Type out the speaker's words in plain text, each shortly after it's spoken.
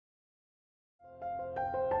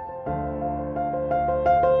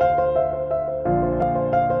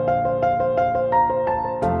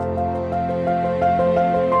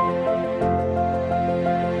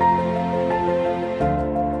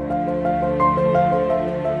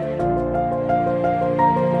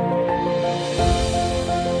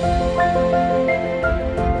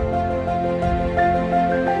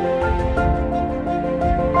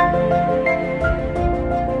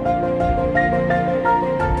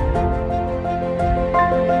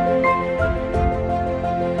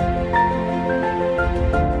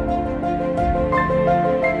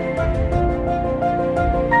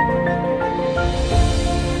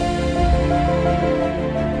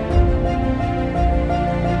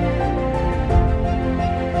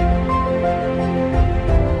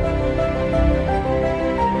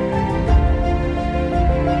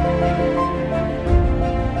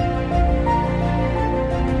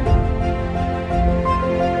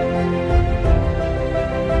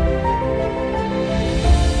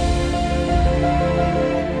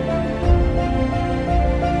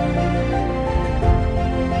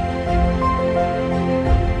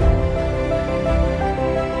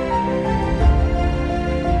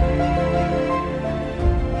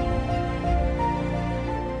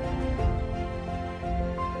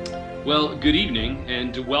Well, good evening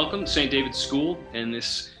and welcome to St. David's School and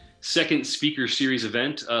this second speaker series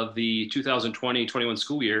event of the 2020-21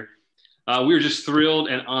 school year. We are just thrilled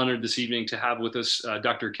and honored this evening to have with us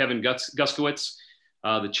Dr. Kevin Guskiewicz,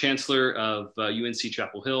 the Chancellor of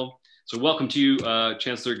UNC-Chapel Hill. So welcome to you,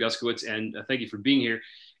 Chancellor Guskiewicz, and thank you for being here.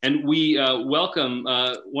 And we want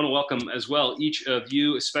to welcome as well each of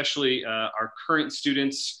you, especially our current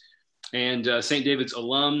students and St. David's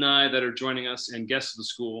alumni that are joining us and guests of the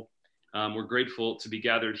school. We're grateful to be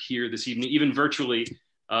gathered here this evening, even virtually,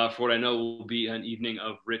 for what I know will be an evening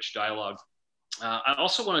of rich dialogue. I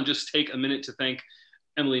also want to just take a minute to thank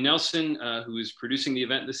Emily Nelson, who is producing the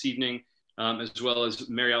event this evening, as well as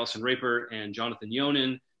Mary Allison Raper and Jonathan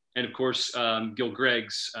Yonan, and of course, Gil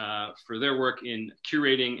Greggs for their work in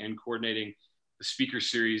curating and coordinating the speaker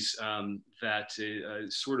series that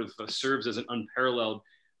sort of serves as an unparalleled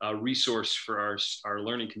resource for our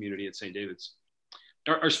learning community at St. David's.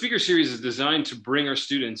 Our speaker series is designed to bring our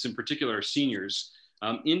students, in particular our seniors,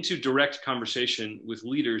 into direct conversation with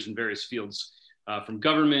leaders in various fields, from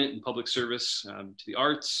government and public service to the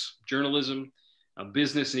arts, journalism,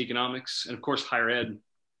 business and economics, and of course, higher ed.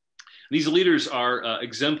 These leaders are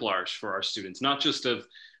exemplars for our students, not just of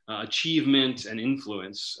achievement and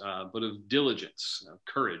influence, but of diligence,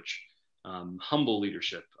 courage, humble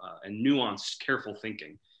leadership, and nuanced, careful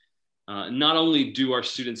thinking. Not only do our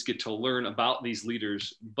students get to learn about these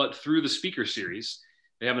leaders, but through the speaker series,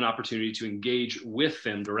 they have an opportunity to engage with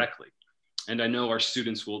them directly. And I know our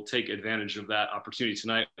students will take advantage of that opportunity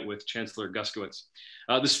tonight with Chancellor Guskiewicz.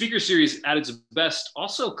 The speaker series at its best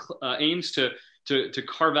also aims to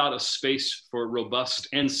carve out a space for robust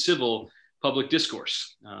and civil public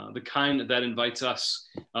discourse, the kind that invites us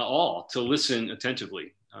all to listen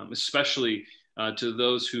attentively, especially to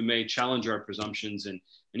those who may challenge our presumptions and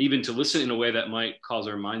even to listen in a way that might cause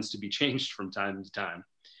our minds to be changed from time to time.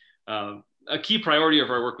 A key priority of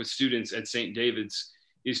our work with students at St. David's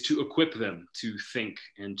is to equip them to think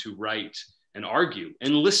and to write and argue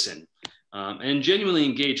and listen and genuinely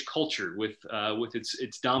engage culture with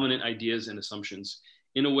its dominant ideas and assumptions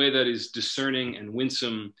in a way that is discerning and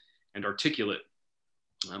winsome and articulate.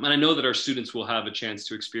 And I know that our students will have a chance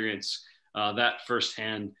to experience that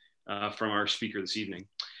firsthand from our speaker this evening.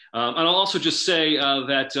 And I'll also just say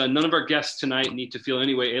that none of our guests tonight need to feel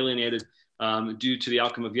any way alienated due to the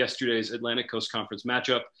outcome of yesterday's Atlantic Coast Conference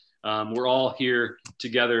matchup. We're all here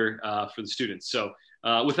together for the students. So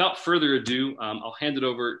without further ado, I'll hand it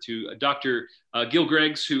over to Dr. Gil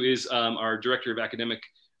Greggs, who is our Director of Academic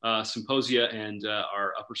Symposia and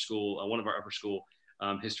our upper school, one of our upper school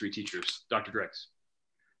history teachers. Dr. Greggs.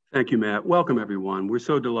 Thank you, Matt. Welcome, everyone. We're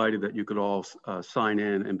so delighted that you could all sign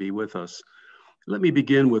in and be with us. Let me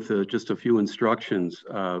begin with just a few instructions.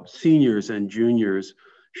 Seniors and juniors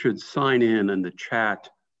should sign in the chat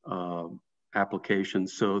application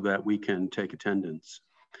so that we can take attendance.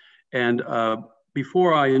 And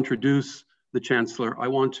before I introduce the Chancellor, I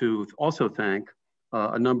want to also thank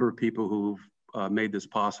a number of people who've made this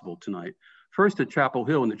possible tonight. First, at Chapel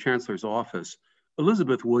Hill in the Chancellor's office,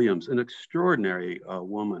 Elizabeth Williams, an extraordinary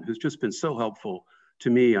woman who's just been so helpful to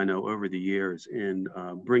me, I know, over the years in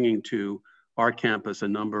bringing to our campus a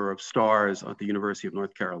number of stars at the University of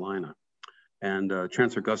North Carolina. And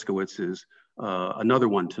Chancellor Guskiewicz is another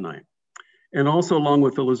one tonight. And also along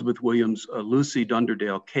with Elizabeth Williams, Lucy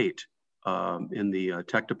Dunderdale-Kate in the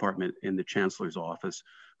tech department in the Chancellor's office,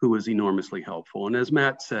 who was enormously helpful. And as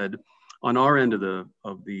Matt said, on our end of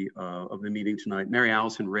the meeting tonight, Mary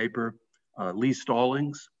Allison Raper, Lee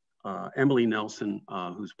Stallings, Emily Nelson,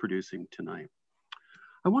 who's producing tonight.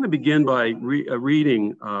 I want to begin by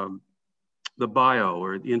reading the bio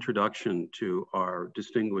or the introduction to our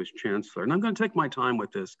distinguished Chancellor. And I'm going to take my time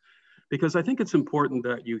with this because I think it's important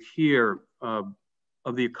that you hear of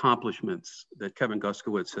the accomplishments that Kevin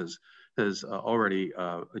Guskiewicz has already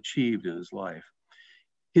achieved in his life.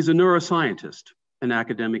 He's a neuroscientist, an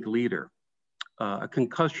academic leader, a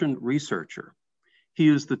concussion researcher. He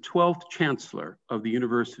is the 12th Chancellor of the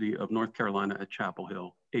University of North Carolina at Chapel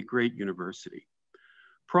Hill, a great university.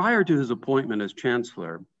 Prior to his appointment as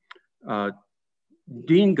Chancellor,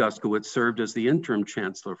 Dean Guskiewicz served as the interim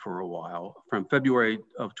chancellor for a while, from February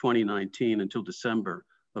of 2019 until December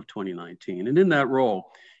of 2019. And in that role,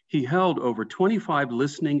 he held over 25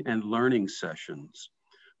 listening and learning sessions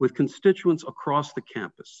with constituents across the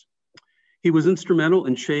campus. He was instrumental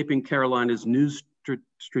in shaping Carolina's new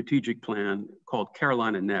strategic plan called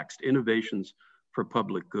Carolina Next, Innovations for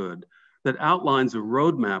Public Good, that outlines a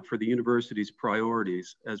roadmap for the university's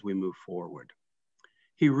priorities as we move forward.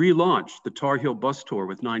 He relaunched the Tar Heel Bus Tour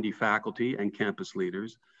with 90 faculty and campus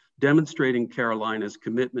leaders, demonstrating Carolina's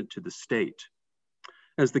commitment to the state.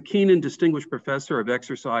 As the Keenan Distinguished Professor of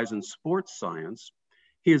Exercise and Sports Science,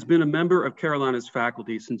 he has been a member of Carolina's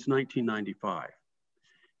faculty since 1995.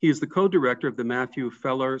 He is the co-director of the Matthew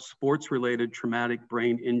Feller Sports-Related Traumatic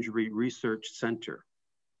Brain Injury Research Center.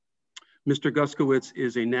 Mr. Guskiewicz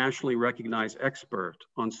is a nationally recognized expert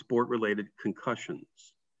on sport-related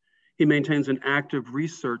concussions. He maintains an active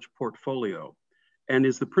research portfolio and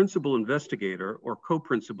is the principal investigator or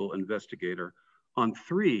co-principal investigator on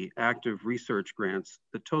 3 active research grants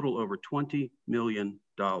that total over $20 million.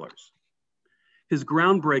 His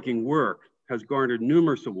groundbreaking work has garnered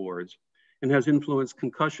numerous awards and has influenced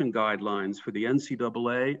concussion guidelines for the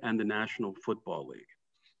NCAA and the National Football League.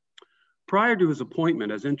 Prior to his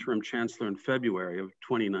appointment as interim chancellor in February of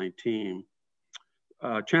 2019,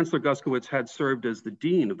 Chancellor Guskiewicz had served as the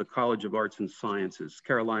dean of the College of Arts and Sciences,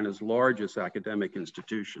 Carolina's largest academic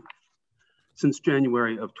institution, since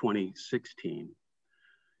January of 2016.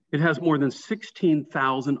 It has more than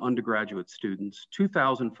 16,000 undergraduate students,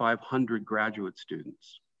 2,500 graduate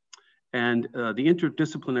students, and the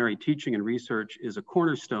interdisciplinary teaching and research is a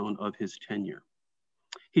cornerstone of his tenure.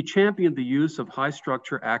 He championed the use of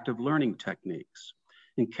high-structure active learning techniques,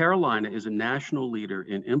 and Carolina is a national leader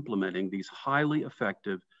in implementing these highly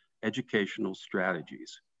effective educational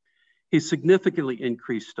strategies. He significantly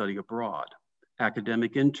increased study abroad,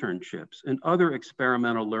 academic internships, and other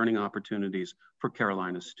experimental learning opportunities for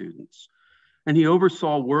Carolina students. And he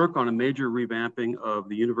oversaw work on a major revamping of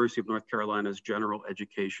the University of North Carolina's general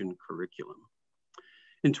education curriculum.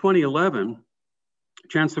 In 2011,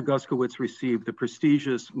 Chancellor Guskiewicz received the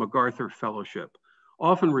prestigious MacArthur Fellowship,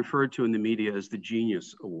 often referred to in the media as the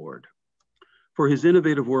Genius Award, for his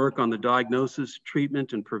innovative work on the diagnosis,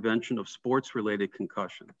 treatment, and prevention of sports-related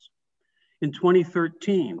concussions. In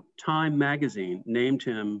 2013, Time magazine named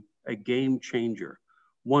him a game changer,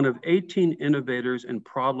 one of 18 innovators and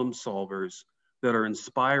problem solvers that are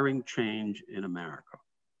inspiring change in America.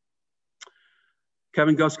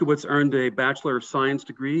 Kevin Guskiewicz earned a Bachelor of Science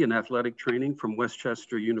degree in athletic training from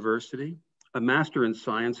Westchester University, a Master in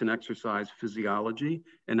Science and Exercise Physiology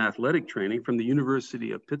and Athletic Training from the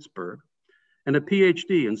University of Pittsburgh, and a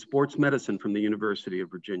PhD in Sports Medicine from the University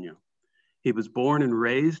of Virginia. He was born and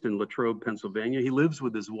raised in Latrobe, Pennsylvania. He lives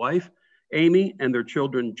with his wife, Amy, and their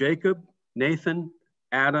children, Jacob, Nathan,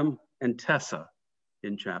 Adam, and Tessa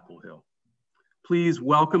in Chapel Hill. Please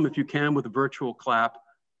welcome, if you can, with a virtual clap,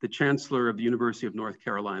 the Chancellor of the University of North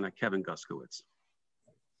Carolina, Kevin Guskiewicz.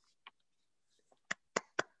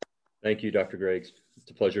 Thank you, Dr. Griggs. It's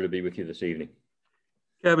a pleasure to be with you this evening.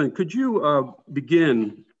 Kevin, could you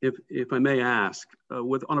begin, if I may ask,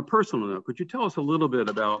 on a personal note, could you tell us a little bit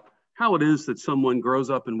about how it is that someone grows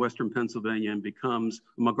up in Western Pennsylvania and becomes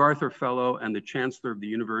a MacArthur Fellow and the Chancellor of the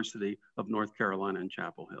University of North Carolina in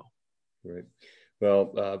Chapel Hill? Right.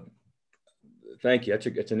 Well, thank you.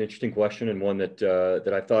 It's an interesting question, and one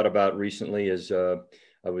that I thought about recently as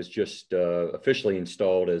I was just officially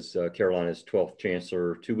installed as Carolina's 12th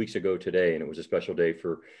Chancellor 2 weeks ago today, and it was a special day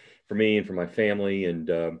for me and for my family.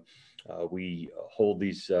 And we hold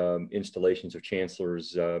these installations of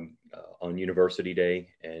chancellors on University Day,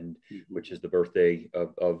 and which is the birthday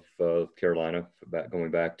of Carolina,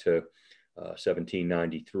 going back to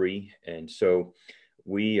 1793. And so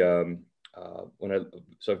we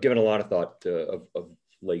so I've given a lot of thought of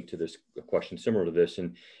late to this question similar to this.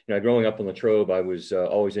 And growing up in Latrobe, I was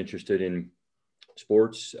always interested in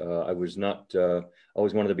sports. I was not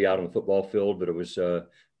always wanted to be out on the football field, but it was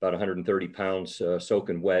about 130 pounds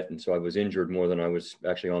soaking wet, and so I was injured more than I was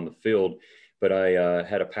actually on the field. But I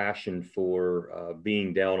had a passion for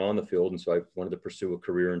being down on the field, and so I wanted to pursue a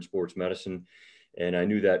career in sports medicine. And I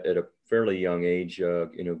knew that at a fairly young age,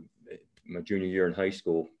 my junior year in high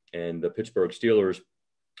school. And the Pittsburgh Steelers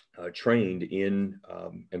trained in,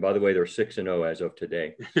 and by the way, they're 6-0 as of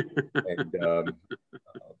today.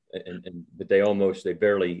 But they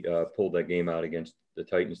barely pulled that game out against the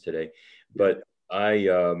Titans today. But I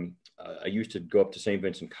used to go up to St.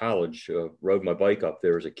 Vincent College, rode my bike up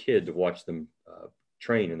there as a kid to watch them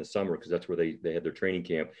train in the summer, because that's where they had their training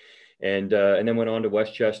camp. And then went on to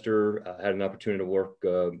Westchester, had an opportunity to work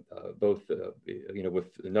both, with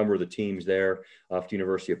a number of the teams there off the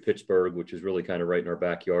University of Pittsburgh, which is really kind of right in our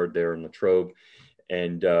backyard there in Latrobe,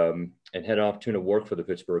 and had an opportunity to work for the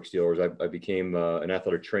Pittsburgh Steelers. I became an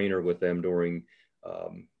athletic trainer with them during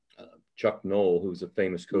Chuck Noll, who's a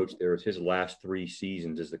famous coach there. It's his last 3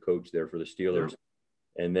 seasons as the coach there for the Steelers. Yeah.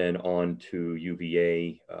 And then on to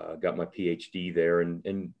UVA, got my PhD there.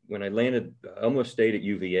 And when I landed, I almost stayed at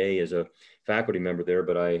UVA as a faculty member there,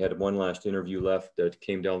 but I had one last interview left that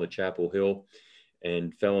came down to Chapel Hill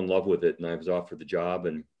and fell in love with it. And I was offered the job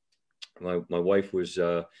and my wife was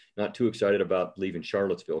not too excited about leaving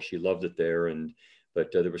Charlottesville. She loved it there,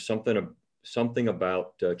 but there was something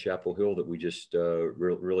about Chapel Hill that we just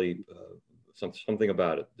really something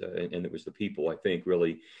about it, and it was the people, I think,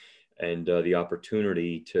 really, and the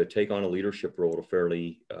opportunity to take on a leadership role at a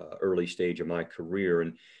fairly early stage of my career.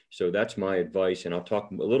 And so that's my advice. And I'll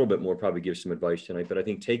talk a little bit more, probably give some advice tonight, but I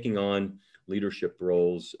think taking on leadership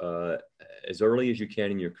roles as early as you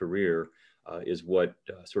can in your career is what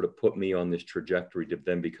sort of put me on this trajectory to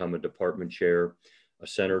then become a department chair, a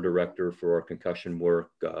center director for our concussion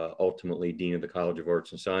work, ultimately dean of the College of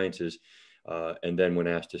Arts and Sciences. And then when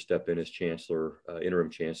asked to step in as chancellor, interim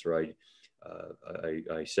chancellor,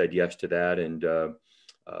 I said yes to that, and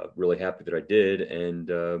really happy that I did. And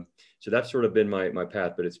so that's sort of been my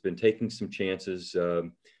path, but it's been taking some chances,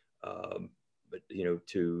 but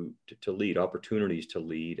to lead, opportunities to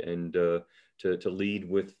lead, and to lead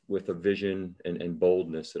with a vision and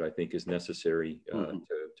boldness that I think is necessary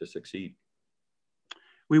to succeed.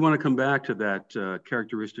 We want to come back to that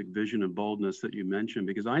characteristic vision and boldness that you mentioned,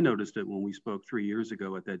 because I noticed it when we spoke 3 years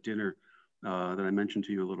ago at that dinner that I mentioned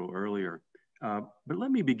to you a little earlier. But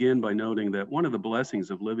let me begin by noting that one of the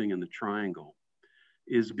blessings of living in the Triangle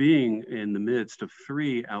is being in the midst of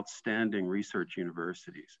 3 outstanding research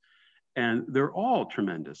universities. And they're all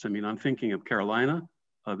tremendous. I mean, I'm thinking of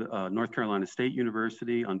North Carolina State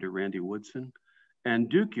University under Randy Woodson, and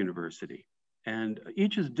Duke University. And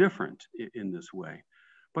each is different in this way.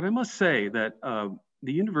 But I must say that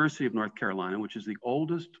the University of North Carolina, which is the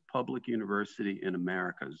oldest public university in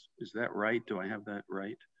America, is that right? Do I have that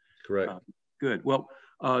right? Correct. Good. Well,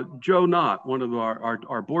 Joe Knott, one of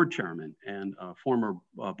our board chairman and former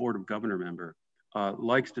Board of Governor member,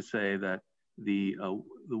 likes to say that the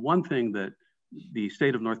one thing that the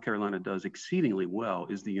state of North Carolina does exceedingly well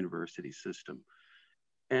is the university system.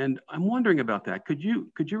 And I'm wondering about that. Could you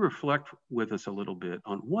reflect with us a little bit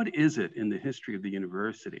on what is it in the history of the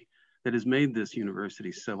university that has made this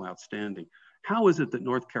university so outstanding? How is it that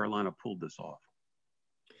North Carolina pulled this off?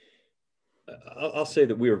 I'll say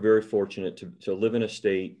that we are very fortunate to live in a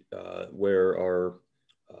state where our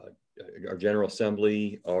General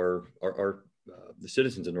Assembly, the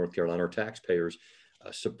citizens of North Carolina, our taxpayers,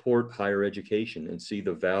 support higher education and see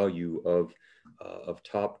the value of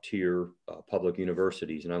top tier public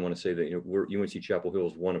universities. And I want to say that UNC-Chapel Hill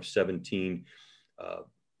is one of 17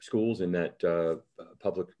 schools in that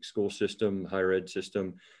public school system, higher ed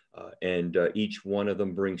system, and each one of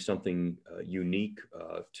them brings something unique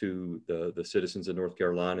to the citizens of North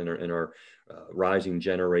Carolina and our rising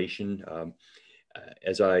generation.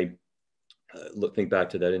 As I think back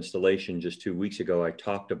to that installation just 2 weeks ago, I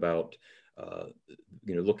talked about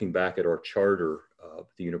looking back at our charter of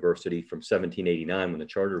the university from 1789 when the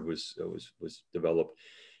charter was developed,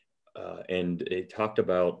 and it talked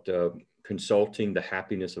about consulting the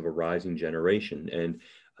happiness of a rising generation, and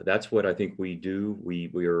that's what I think we do.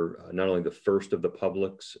 We are not only the first of the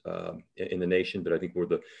publics in the nation, but I think we're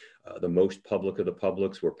the most public of the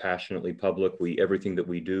publics. We're passionately public. Everything that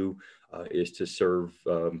we do is to serve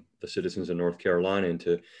the citizens of North Carolina, and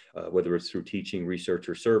to whether it's through teaching, research,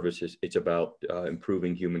 or service, it's about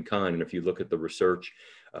improving humankind. And if you look at the research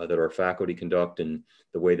that our faculty conduct and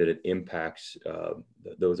the way that it impacts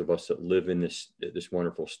those of us that live in this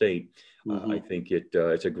wonderful state, I think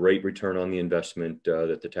it's a great return on the investment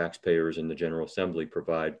that the taxpayers and the General Assembly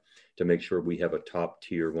provide to make sure we have a top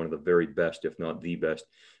tier, one of the very best, if not the best,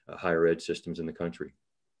 higher ed systems in the country.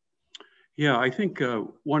 Yeah, I think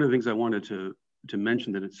one of the things I wanted to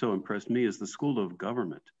mention that it so impressed me is the School of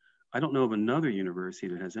Government. I don't know of another university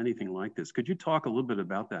that has anything like this. Could you talk a little bit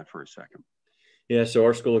about that for a second? Yeah, so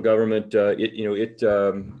our School of Government, it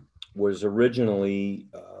was originally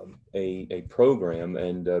a program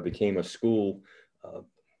and became a school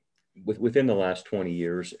within the last 20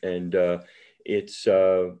 years. And it's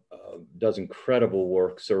does incredible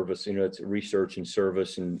work, service, it's research and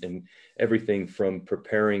service and everything from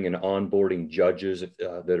preparing and onboarding judges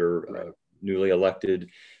that are newly elected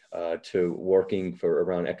to working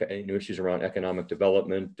around issues around economic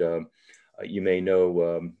development. You may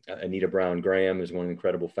know Anita Brown Graham is one of the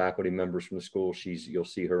incredible faculty members from the school. You'll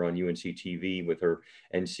see her on UNC TV with her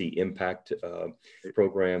NC Impact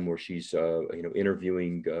program, where she's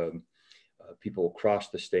interviewing people across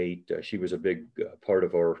the state. She was a big part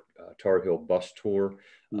of our Tar Heel bus tour,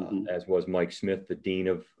 as was Mike Smith, the dean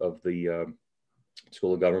of the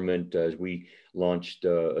School of Government, as we launched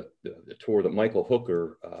a tour that Michael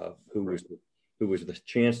Hooker, who was the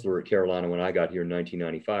chancellor at Carolina when I got here in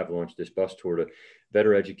 1995, launched this bus tour to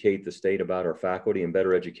better educate the state about our faculty and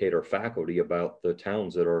better educate our faculty about the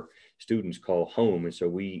towns that our students call home. And so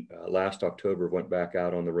we last October went back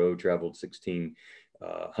out on the road, traveled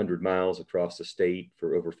 1,600 miles across the state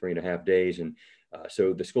for over 3.5 days. And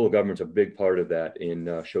so the School of Government's a big part of that in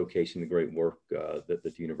showcasing the great work that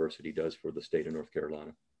the university does for the state of North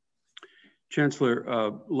Carolina.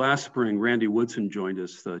 Chancellor, last spring, Randy Woodson joined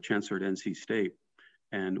us, the Chancellor at NC State,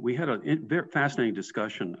 and we had a very fascinating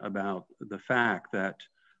discussion about the fact that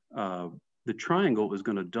the Triangle is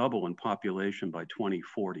going to double in population by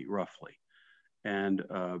 2040, roughly. And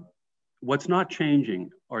what's not changing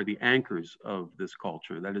are the anchors of this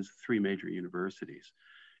culture, that is 3 major universities.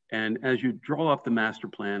 And as you draw up the master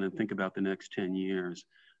plan and think about the next 10 years,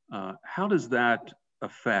 how does that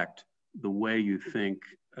affect the way you think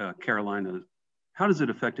Carolina, how does it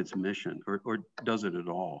affect its mission, or does it at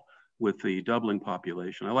all with the doubling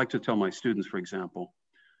population? I like to tell my students, for example,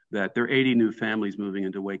 that there are 80 new families moving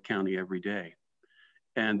into Wake County every day.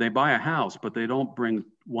 And they buy a house, but they don't bring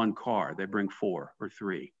 1 car, they bring 4 or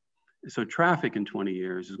 3. So traffic in 20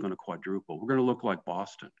 years is going to quadruple. We're going to look like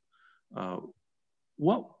Boston.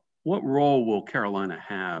 What role will Carolina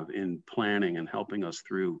have in planning and helping us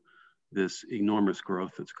through this enormous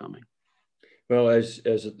growth that's coming? Well, as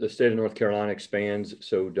the state of North Carolina expands,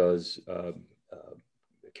 so does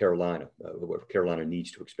Carolina. Carolina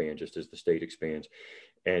needs to expand just as the state expands.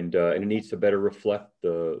 And it needs to better reflect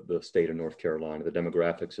the state of North Carolina, the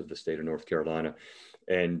demographics of the state of North Carolina.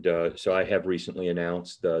 And so I have recently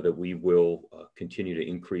announced that we will continue to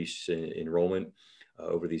increase enrollment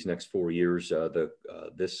over these next 4 years.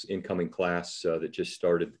 This incoming class that just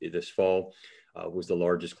started this fall was the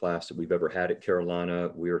largest class that we've ever had at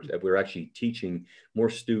Carolina. We're actually teaching more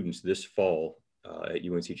students this fall at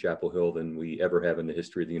UNC-Chapel Hill than we ever have in the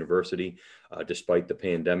history of the university. Despite the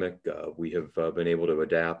pandemic, we have been able to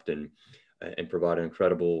adapt and provide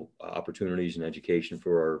incredible opportunities and education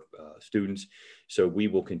for our students. So we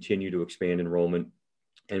will continue to expand enrollment.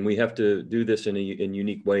 And we have to do this in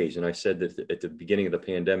unique ways. And I said that at the beginning of the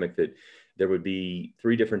pandemic that there would be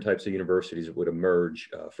 3 different types of universities that would emerge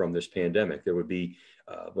from this pandemic. There would be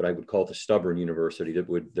what I would call the stubborn university that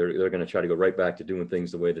they're going to try to go right back to doing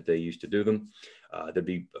things the way that they used to do them. There'd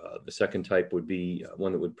be the second type would be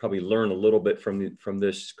one that would probably learn a little bit from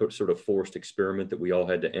this sort of forced experiment that we all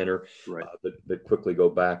had to enter, right. But quickly go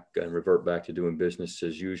back and revert back to doing business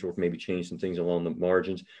as usual, maybe change some things along the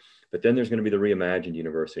margins. But then there's going to be the reimagined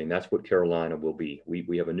university, and that's what Carolina will be.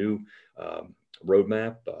 We have a new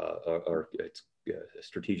roadmap, it's a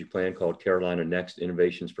strategic plan called Carolina Next: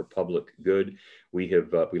 Innovations for Public Good. We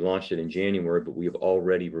launched it in January, but we have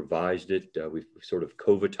already revised it. We've sort of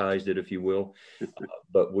COVIDized it, if you will.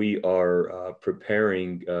 But we are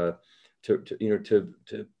preparing to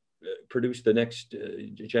produce the next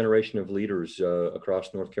generation of leaders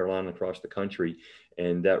across North Carolina, across the country.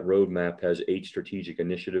 And that roadmap has 8 strategic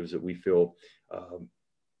initiatives that we feel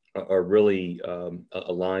are really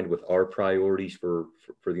aligned with our priorities for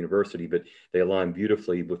the university, but they align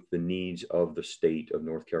beautifully with the needs of the state of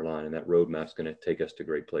North Carolina. And that roadmap is going to take us to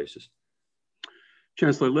great places.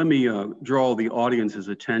 Chancellor, let me draw the audience's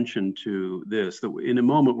attention to this. That in a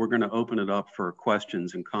moment, we're going to open it up for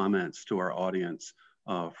questions and comments to our audience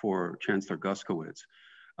for Chancellor Guskiewicz.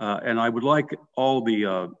 And I would like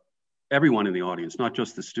everyone in the audience, not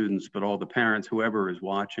just the students, but all the parents, whoever is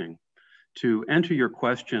watching, to enter your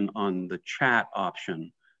question on the chat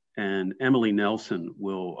option, and Emily Nelson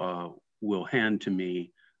will hand to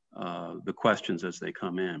me the questions as they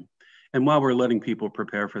come in. And while we're letting people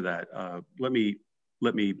prepare for that, let me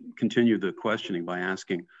continue the questioning by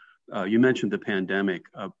asking, you mentioned the pandemic.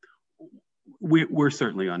 We're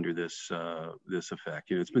certainly under this effect.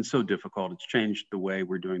 You know, it's been so difficult. It's changed the way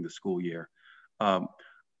we're doing the school year.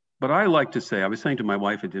 But I like to say, I was saying to my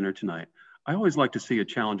wife at dinner tonight, I always like to see a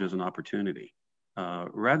challenge as an opportunity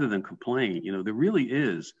rather than complain. You know, there really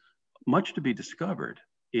is much to be discovered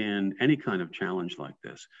in any kind of challenge like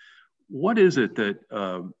this. What is it that,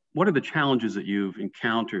 what are the challenges that you've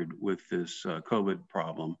encountered with this COVID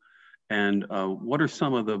problem? And what are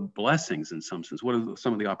some of the blessings in some sense? What are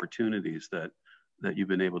some of the opportunities that you've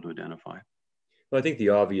been able to identify? Well, I think the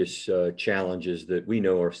obvious challenge is that we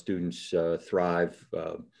know our students thrive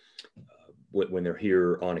when they're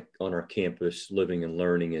here on our campus, living and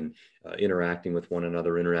learning and interacting with one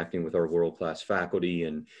another, interacting with our world-class faculty,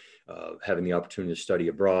 and having the opportunity to study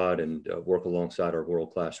abroad and work alongside our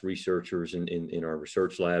world-class researchers in our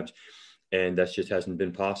research labs. And that just hasn't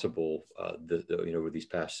been possible, over these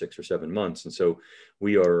past 6 or 7 months. And so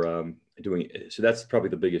we are so that's probably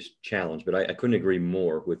the biggest challenge. But I couldn't agree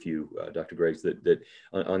more with you, Dr. Graves, that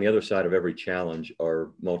on the other side of every challenge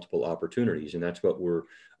are multiple opportunities, and that's what we're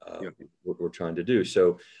trying to do.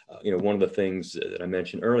 So, one of the things that I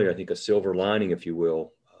mentioned earlier, I think a silver lining, if you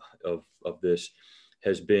will, of this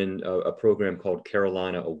has been a program called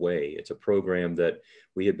Carolina Away. It's a program that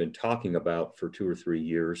we had been talking about for 2 or 3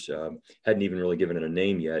 years, hadn't even really given it a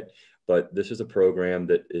name yet. But this is a program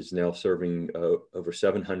that is now serving over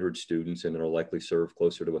 700 students, and it'll likely serve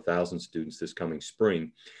closer to 1,000 students this coming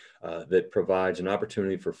spring, that provides an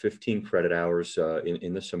opportunity for 15 credit hours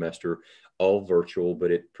in the semester, all virtual,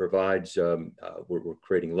 but it provides, we're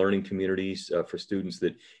creating learning communities for students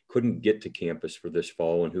that couldn't get to campus for this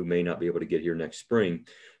fall and who may not be able to get here next spring,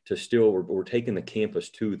 to still, we're taking the campus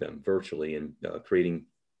to them virtually and creating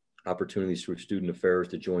opportunities through student affairs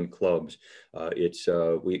to join clubs.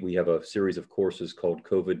 We have a series of courses called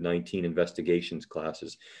COVID-19 investigations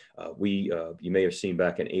classes. You may have seen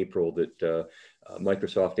back in April that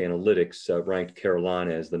Microsoft Analytics ranked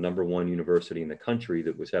Carolina as the #1 university in the country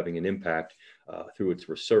that was having an impact through its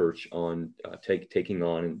research on taking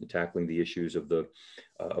on and tackling the issues of the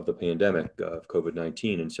pandemic of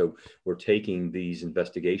COVID-19. And so we're taking these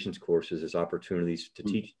investigations courses as opportunities to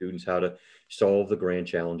teach students how to solve the grand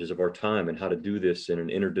challenges of our time, and how to do this in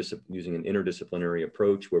using an interdisciplinary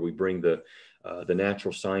approach where we bring the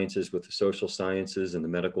natural sciences with the social sciences and the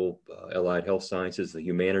medical, allied health sciences, the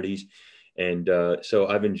humanities. And so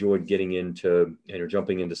I've enjoyed getting into,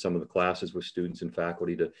 jumping into some of the classes with students and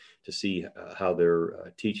faculty to see how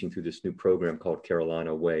they're teaching through this new program called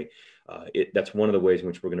Carolina Way. That's one of the ways in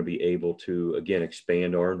which we're going to be able to, again,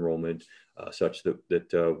 expand our enrollment such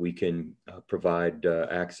that we can provide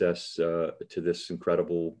access to this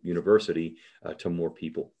incredible university to more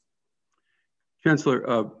people.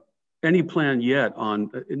 Chancellor, any plan yet on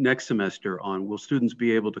next semester on will students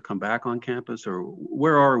be able to come back on campus, or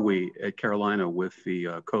where are we at Carolina with the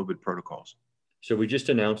COVID protocols? So we just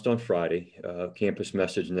announced on Friday campus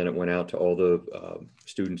message, and then it went out to all the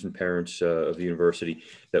students and parents of the university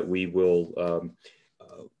that we will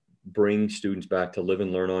bring students back to live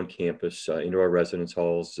and learn on campus into our residence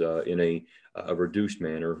halls in a reduced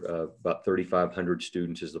manner. About 3,500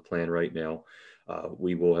 students is the plan right now.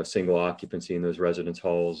 We will have single occupancy in those residence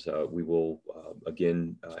halls. We will,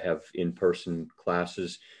 again, have in-person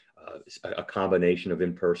classes, a combination of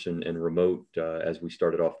in-person and remote as we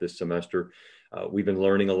started off this semester. We've been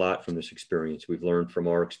learning a lot from this experience. We've learned from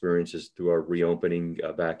our experiences through our reopening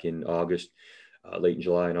back in August, late in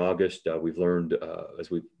July and August. We've learned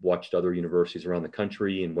as we've watched other universities around the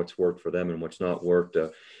country and what's worked for them and what's not worked.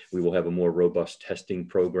 We will have a more robust testing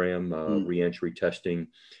program, re-entry testing.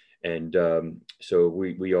 And so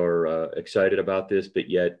we are excited about this, but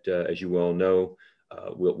yet, as you well know,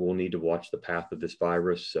 we'll need to watch the path of this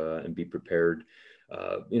virus and be prepared,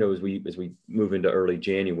 as we move into early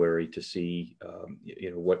January to see,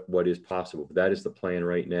 what is possible. But that is the plan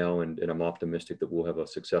right now, and I'm optimistic that we'll have a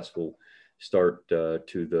successful start to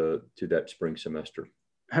that spring semester.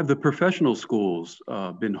 Have the professional schools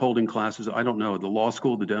been holding classes? I don't know, the law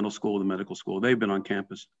school, the dental school, the medical school, they've been on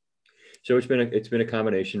campus. So it's been a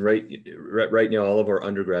combination. Right now, all of our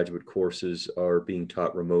undergraduate courses are being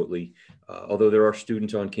taught remotely. Although there are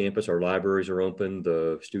students on campus, our libraries are open,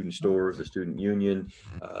 the student stores, the student union.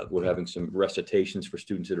 We're having some recitations for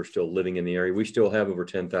students that are still living in the area. We still have over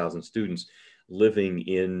 10,000 students living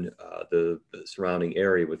in the surrounding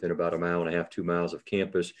area within about 1.5 miles, 2 miles of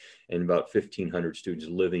campus, and about 1,500 students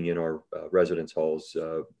living in our residence halls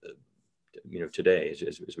today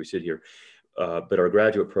as we sit here. But our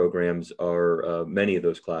graduate programs are, many of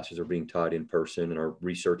those classes are being taught in person, and our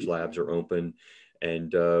research labs are open.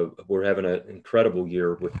 And we're having an incredible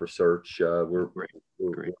year with research. We're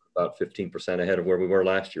about 15% ahead of where we were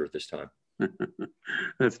last year at this time.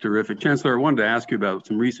 That's terrific. Chancellor, I wanted to ask you about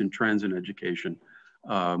some recent trends in education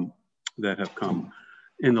that have come.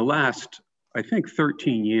 In the last, I think,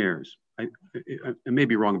 13 years, I may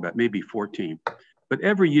be wrong about maybe 14, but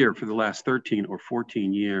every year for the last 13 or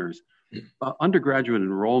 14 years, undergraduate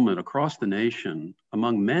enrollment across the nation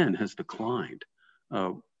among men has declined.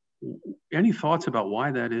 Any thoughts about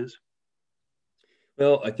why that is?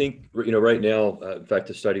 Well, I think, right now, in fact,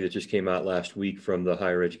 a study that just came out last week from the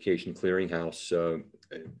Higher Education Clearinghouse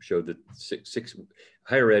showed that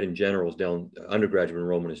higher ed in general is down, undergraduate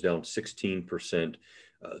enrollment is down 16%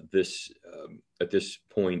 at this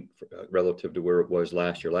point relative to where it was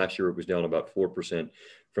last year. Last year, it was down about 4%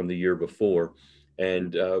 from the year before.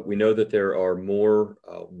 And we know that there are more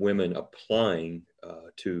women applying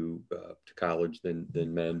to college than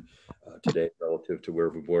men today relative to where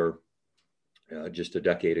we were just a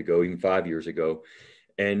decade ago, even 5 years ago.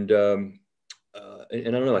 And I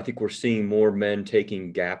don't know, I think we're seeing more men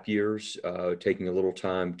taking gap years, taking a little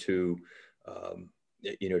time to,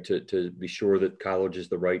 to be sure that college is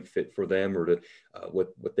the right fit for them, or to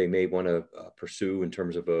what they may want to pursue in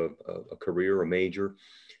terms of a career, a major.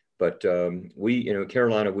 But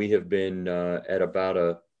Carolina, we have been at about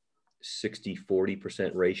a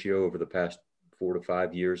 60-40% ratio over the past 4 to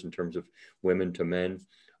 5 years in terms of women to men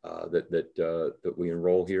that we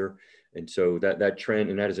enroll here. And so that trend,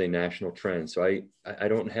 and that is a national trend. So I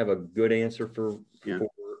don't have a good answer for you,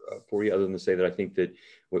 other than to say that I think that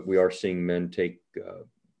we are seeing men take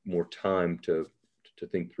more time to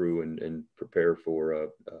think through and prepare for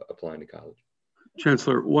applying to college.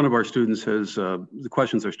 Chancellor, one of our students has, the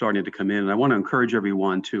questions are starting to come in, and I want to encourage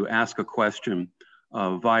everyone to ask a question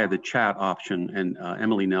via the chat option, and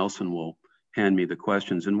Emily Nelson will hand me the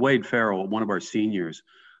questions. And Wade Farrell, one of our seniors,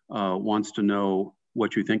 wants to know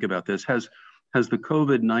what you think about this. Has the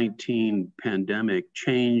COVID-19 pandemic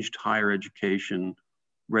changed higher education,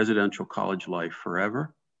 residential college life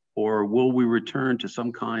forever? Or will we return to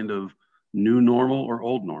some kind of new normal or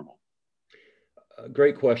old normal?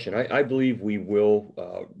 Great question. I believe we will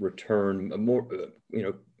return more,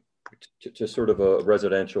 to sort of a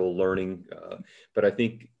residential learning. But I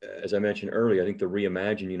think, as I mentioned earlier, I think the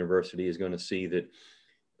Reimagine University is going to see that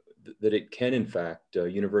it can, in fact,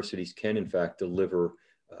 universities can, in fact, deliver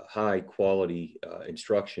high quality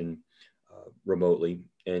instruction remotely,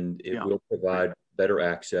 and it will provide better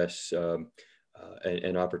access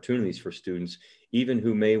and opportunities for students, even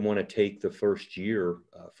who may want to take the first year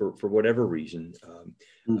for whatever reason,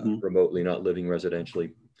 remotely, not living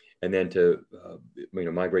residentially, and then to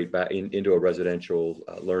migrate back into a residential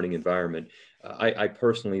learning environment. I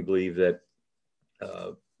personally believe that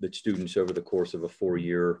that students over the course of a 4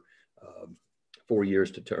 years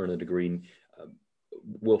to earn a degree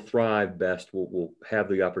will thrive best, will have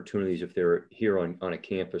the opportunities if they're here on a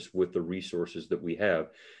campus with the resources that we have.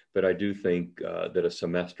 But I do think that a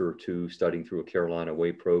semester or two studying through a Carolina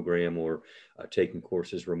Way program or taking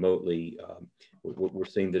courses remotely, we're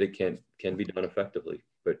seeing that it can be done effectively.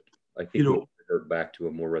 But I think we'll revert back to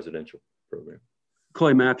a more residential program.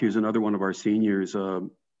 Clay Matthews, another one of our seniors, a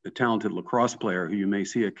talented lacrosse player who you may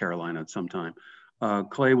see at Carolina at some time.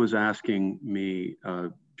 Clay was asking me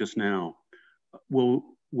just now,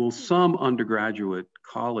 will some undergraduate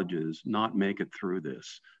colleges not make it through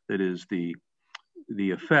this? That is the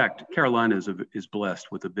effect. Carolina is blessed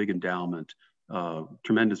with a big endowment,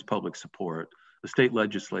 tremendous public support, a state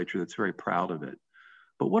legislature that's very proud of it.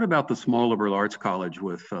 But what about the small liberal arts college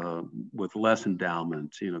with less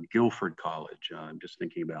endowment? Guilford College, I'm just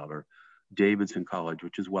thinking about, or Davidson College,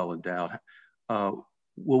 which is well endowed.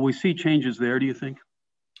 Will we see changes there, do you think?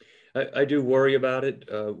 I do worry about it.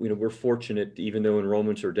 We're fortunate, even though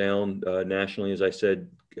enrollments are down nationally, as I said,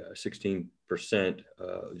 16%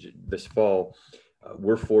 this fall.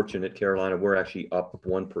 We're fortunate, Carolina, we're actually up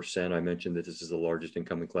 1%. I mentioned that this is the largest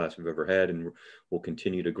incoming class we've ever had and will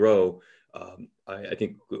continue to grow. I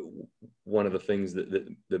think one of the things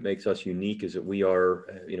that makes us unique is that we are,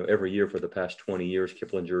 every year for the past 20 years,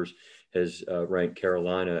 Kiplinger's has ranked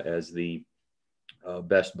Carolina as the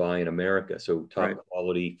best buy in America. So top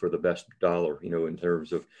quality for the best dollar, in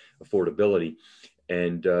terms of affordability.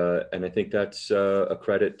 And I think that's a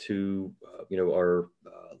credit to, our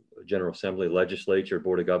General Assembly, legislature,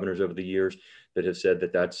 Board of Governors over the years that have said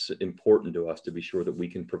that that's important to us to be sure that we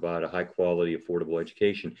can provide a high quality, affordable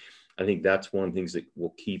education. I think that's one of the things that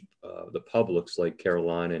will keep the publics like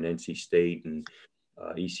Carolina and NC State and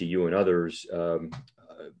ECU and others,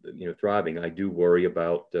 thriving. I do worry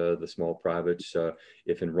about the small privates.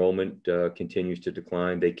 If enrollment continues to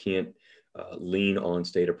decline, they can't lean on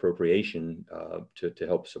state appropriation to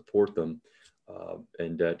help support them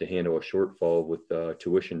and to handle a shortfall with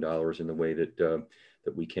tuition dollars in the way that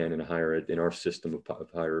we can in our system of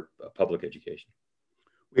higher public education.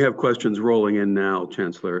 We have questions rolling in now,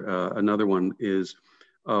 Chancellor. Another one is,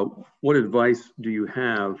 what advice do you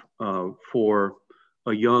have for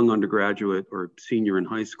a young undergraduate or senior in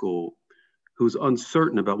high school who's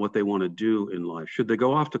uncertain about what they want to do in life? Should they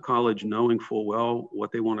go off to college knowing full well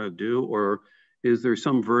what they want to do, or is there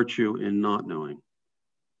some virtue in not knowing?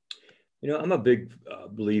 I'm a big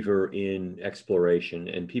believer in exploration,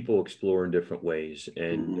 and people explore in different ways.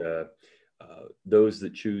 And those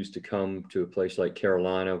that choose to come to a place like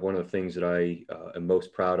Carolina, one of the things that I am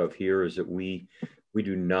most proud of here is that we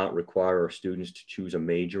do not require our students to choose a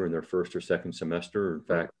major in their first or second semester. In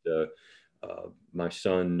fact, my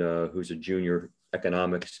son, who's a junior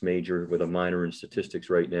economics major with a minor in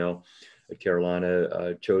statistics right now at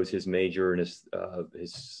Carolina, chose his major in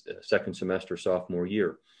his second semester sophomore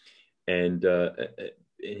year. And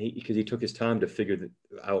because he took his time to figure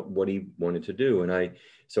out what he wanted to do. And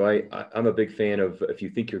I'm a big fan of, if you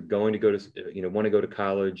think you're going to go to, want to go to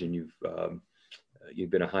college, and you've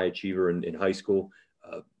been a high achiever in high school,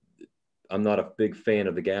 I'm not a big fan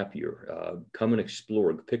of the gap year. Come and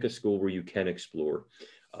explore. Pick a school where you can explore.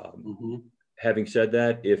 Having said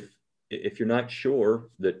that, if you're not sure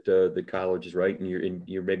that the college is right, and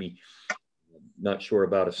you're maybe not sure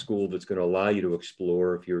about a school that's going to allow you to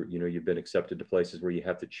explore, if you've been accepted to places where you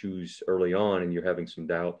have to choose early on and you're having some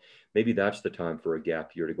doubt, maybe that's the time for a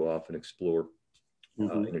gap year to go off and explore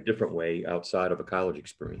in a different way outside of a college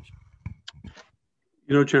experience.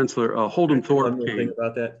 Chancellor, Holden Thorpe One more thing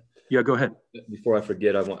about that. Yeah, go ahead. Before I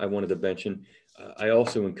forget, I wanted to mention, I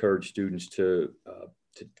also encourage students to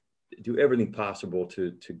do everything possible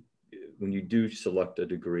to when you do select a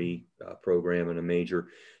degree program and a major,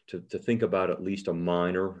 to think about at least a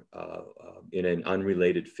minor in an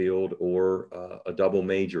unrelated field, or a double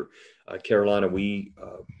major. Carolina, we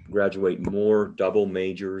graduate more double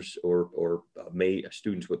majors or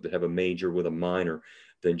students that have a major with a minor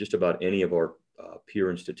than just about any of our peer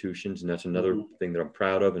institutions. And that's another thing that I'm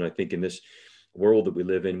proud of. And I think in this world that we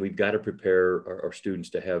live in, we've got to prepare our students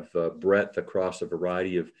to have breadth across a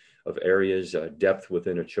variety of areas, depth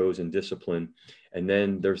within a chosen discipline. And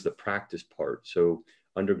then there's the practice part. So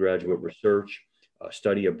undergraduate research,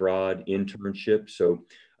 study abroad, internship. So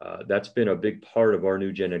that's been a big part of our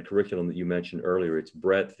new gen ed curriculum that you mentioned earlier. It's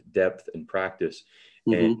breadth, depth, and practice.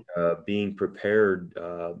 And being prepared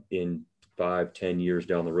in 5-10 years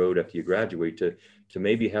down the road after you graduate to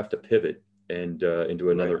maybe have to pivot and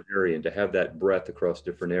into another area, and to have that breadth across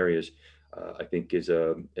different areas, I think is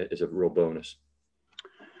a real bonus.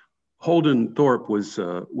 Holden Thorpe was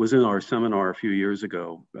in our seminar a few years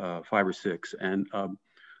ago, 5 or 6, and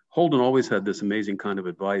Holden always had this amazing kind of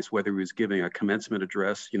advice, whether he was giving a commencement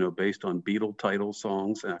address, based on Beatle title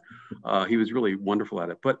songs. He was really wonderful at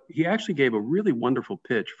it, but he actually gave a really wonderful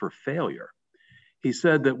pitch for failure. He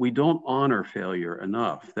said that we don't honor failure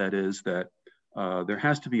enough. That is, that there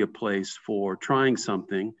has to be a place for trying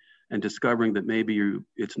something and discovering that maybe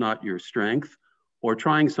it's not your strength, or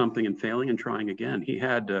trying something and failing and trying again. He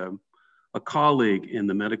had a colleague in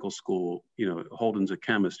the medical school, Holden's a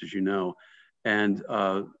chemist, as you know, and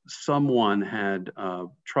someone had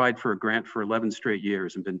tried for a grant for 11 straight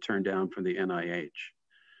years and been turned down from the NIH.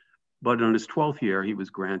 But on his 12th year, he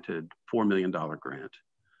was granted $4 million grant.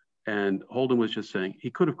 And Holden was just saying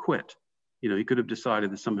he could have quit. He could have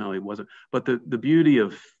decided that somehow he wasn't. But the beauty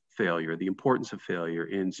of failure, the importance of failure,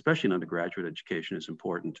 especially in undergraduate education, is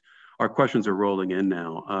important. Our questions are rolling in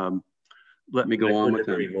now. Let me go on with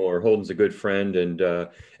them. Holden's a good friend and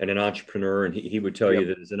an entrepreneur, and he would tell you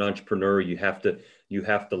that as an entrepreneur, you have to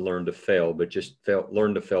learn to fail, but just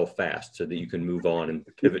learn to fail fast so that you can move on and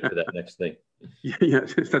pivot to that next thing. Yeah,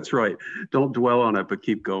 that's right. Don't dwell on it, but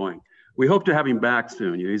keep going. We hope to have him back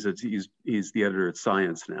soon. He's the editor at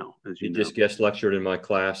Science now, as you know. He just guest lectured in my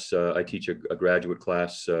class. I teach a graduate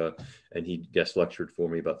class, and he guest lectured for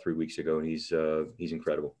me about 3 weeks ago, and he's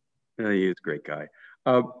incredible. Yeah, he is a great guy.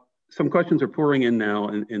 Some questions are pouring in now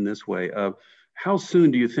in this way. How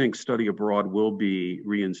soon do you think study abroad will be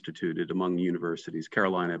reinstituted among universities,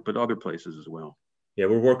 Carolina, but other places as well? Yeah,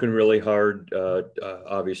 we're working really hard,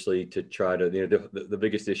 obviously, to try to, the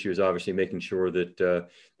biggest issue is obviously making sure that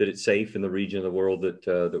it's safe in the region of the world that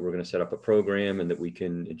we're going to set up a program, and that we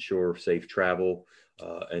can ensure safe travel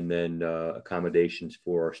and then accommodations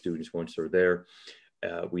for our students once they're there.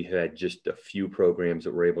 We had just a few programs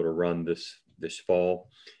that we're able to run this fall,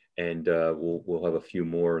 and we'll have a few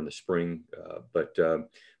more in the spring, but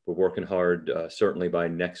we're working hard, certainly by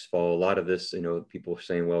next fall. A lot of this, people are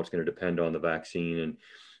saying, well, it's going to depend on the vaccine and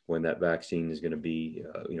when that vaccine is going to be,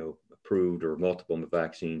 approved, or multiple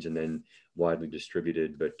vaccines and then widely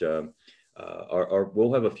distributed. But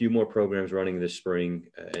we'll have a few more programs running this spring,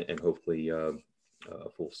 and hopefully a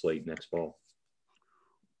full slate next fall.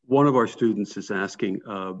 One of our students is asking,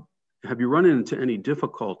 have you run into any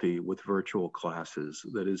difficulty with virtual classes?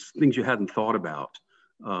 That is, things you hadn't thought about,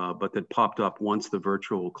 but that popped up once the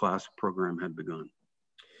virtual class program had begun?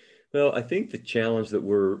 Well, I think the challenge that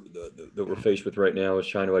we're faced with right now is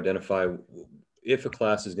trying to identify if a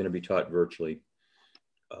class is going to be taught virtually,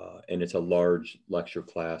 and it's a large lecture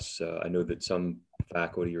class. I know that some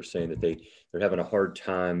faculty are saying that they're having a hard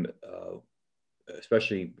time,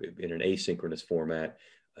 especially in an asynchronous format,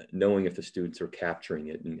 knowing if the students are capturing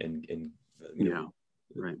it and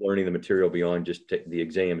learning the material beyond just the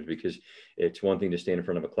exams, because it's one thing to stand in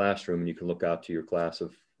front of a classroom and you can look out to your class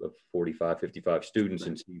of 45, 55 students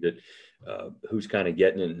and see that who's kind of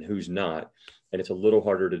getting it and who's not. and it's a little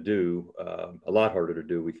harder to do, a lot harder to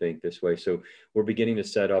do, we think, this way. So we're beginning to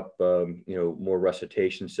set up, more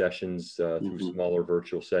recitation sessions through smaller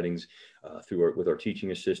virtual settings, with our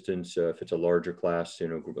teaching assistants. If it's a larger class,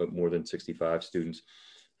 more than 65 students.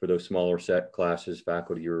 For those smaller set classes,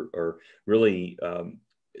 faculty are really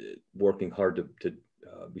working hard to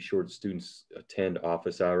be sure that students attend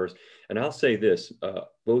office hours. And I'll say this,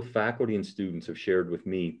 both faculty and students have shared with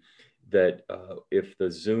me that if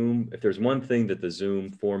there's one thing that the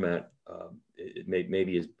Zoom format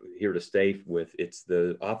maybe is here to stay with, it's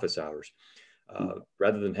the office hours.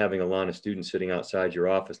 Rather than having a line of students sitting outside your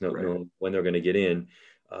office, not knowing when they're going to get in,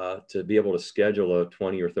 to be able to schedule a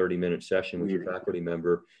 20 or 30-minute session with your faculty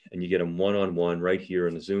member, and you get them one-on-one right here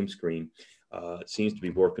on the Zoom screen, it seems to be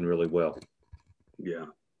working really well. Yeah,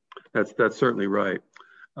 that's certainly right.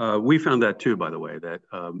 We found that too, by the way, that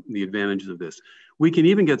the advantages of this. We can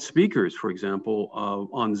even get speakers, for example,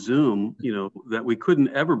 on Zoom, that we couldn't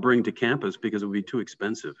ever bring to campus because it would be too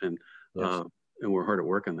expensive, and we're hard at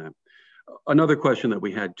work on that. Another question that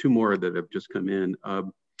we had, two more that have just come in.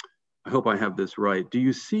 I hope I have this right. Do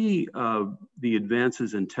you see the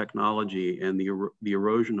advances in technology and the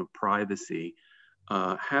erosion of privacy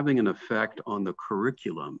having an effect on the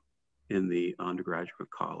curriculum in the undergraduate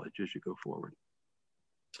college as you go forward?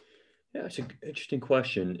 Yeah, it's an interesting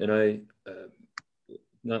question, and I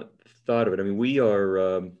not thought of it. I mean, we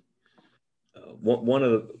are one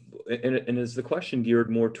of the, and is the question geared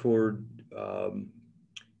more toward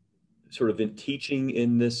sort of in teaching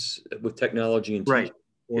in this with technology and right? Teaching?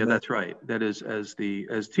 Yeah, that's right. That is, as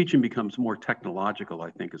teaching becomes more technological,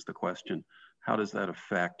 I think is the question. How does that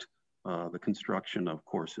affect the construction of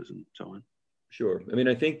courses and so on? Sure. I mean,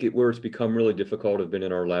 I think where it's become really difficult have been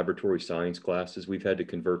in our laboratory science classes. We've had to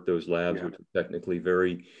convert those labs, which are technically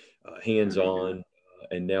very hands-on,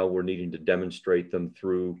 and now we're needing to demonstrate them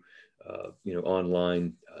through,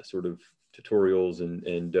 online sort of tutorials, and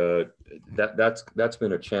that's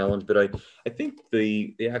been a challenge. But I think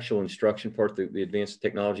the actual instruction part, the advanced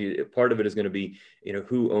technology part of it is going to be,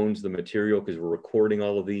 who owns the material, because we're recording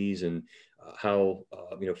all of these, and how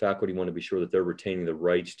faculty want to be sure that they're retaining the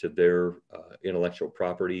rights to their intellectual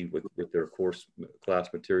property with their class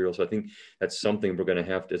material. So I think that's something we're going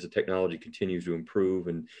to have to, as the technology continues to improve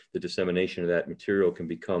and the dissemination of that material can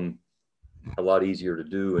become a lot easier to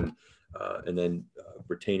do, and then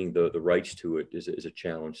retaining the rights to it is a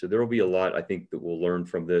challenge. So there will be a lot, I think, that we'll learn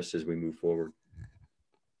from this as we move forward.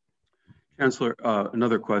 Chancellor,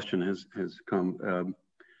 another question has come.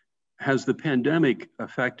 Has the pandemic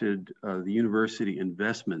affected the university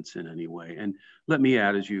investments in any way? And let me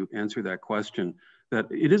add, as you answer that question, that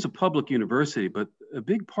it is a public university, but a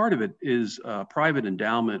big part of it is private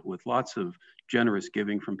endowment with lots of generous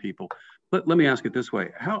giving from people. Let me ask it this way.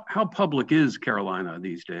 How public is Carolina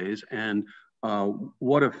these days? And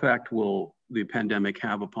what effect will the pandemic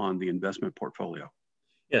have upon the investment portfolio?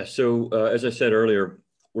 Yeah, so as I said earlier,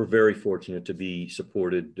 we're very fortunate to be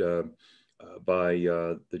supported by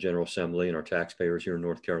the General Assembly and our taxpayers here in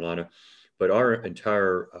North Carolina. But our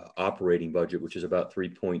entire operating budget, which is about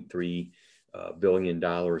 $3.3 billion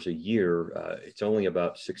a year, it's only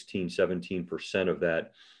about 17% of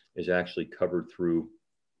that is actually covered through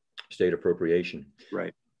state appropriation.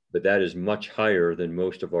 Right. But that is much higher than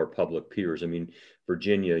most of our public peers. I mean,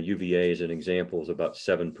 Virginia, UVA as an example, is about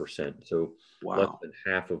 7%. So less than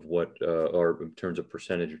half of what are in terms of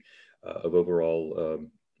percentage of overall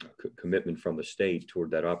commitment from the state toward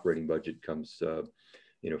that operating budget comes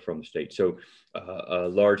from the state. So a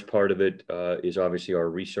large part of it is obviously our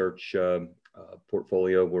research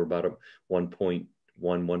portfolio. We're about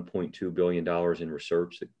 $1.2 billion in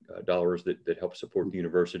research dollars that help support the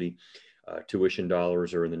university. Tuition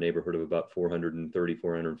dollars are in the neighborhood of about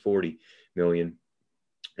 440 million.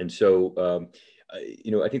 And so,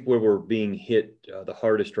 I think where we're being hit the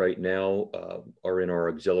hardest right now are in our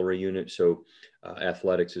auxiliary unit. So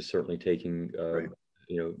athletics is certainly taking,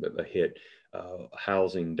 a hit.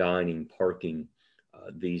 Housing, dining, parking,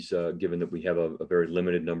 these, given that we have a very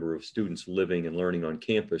limited number of students living and learning on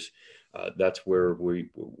campus, that's where we're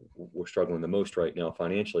struggling the most right now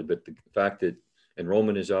financially. But the fact that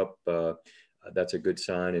enrollment is up, that's a good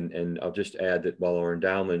sign. And I'll just add that while our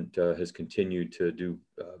endowment has continued to do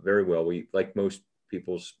very well, we, like most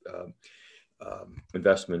people's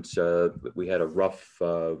investments, we had a rough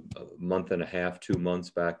month and a half, 2 months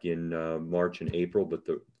back in March and April, but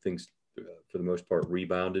the things for the most part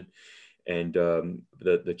rebounded. And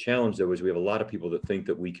the challenge though is we have a lot of people that think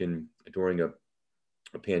that we can, during a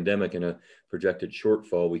pandemic and a projected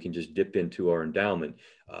shortfall, we can just dip into our endowment.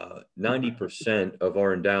 90% of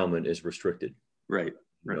our endowment is restricted. Right.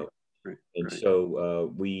 Right. And Right.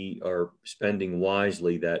 so we are spending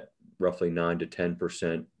wisely that roughly 9 to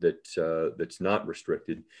 10% that's not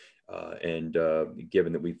restricted. And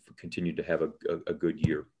given that we've continued to have a good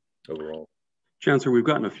year overall. Chancellor, we've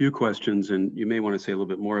gotten a few questions, and you may want to say a little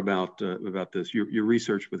bit more about this. Your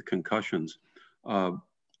research with concussions.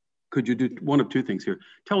 Could you do one of two things here?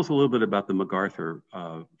 Tell us a little bit about the MacArthur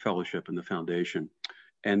Fellowship and the foundation,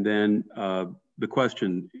 and then the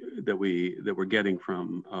question that we're getting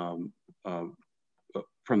from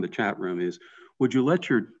the chat room is: would you let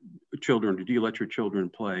your children, or do you let your children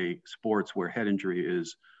play sports where head injury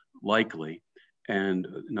is likely? And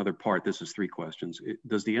another part, this is three questions.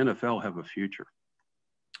 Does the NFL have a future?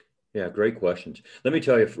 Yeah, great questions. Let me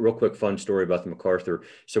tell you a real quick fun story about the MacArthur.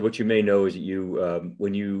 So what you may know is that you,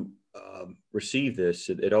 when you receive this,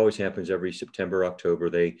 it always happens every September, October.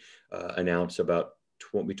 They announce about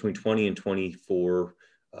between 20 and 24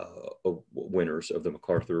 winners of the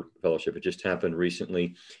MacArthur Fellowship. It just happened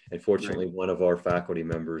recently. And fortunately, one of our faculty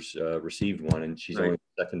members received one, and she's only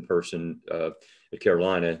the second person at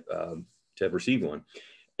Carolina to have received one.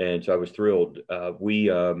 And so I was thrilled.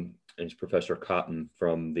 And it's Professor Cotton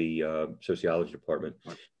from the sociology department.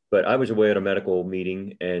 But I was away at a medical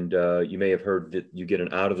meeting, and you may have heard that you get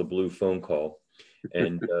an out of the blue phone call.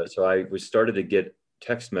 And so I started to get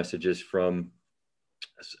text messages from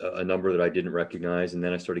a number that I didn't recognize. And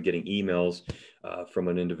then I started getting emails from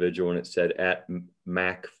an individual, and it said at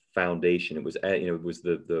Mac Foundation. It was it was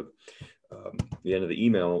the end of the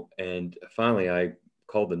email. And finally I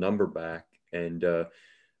called the number back, and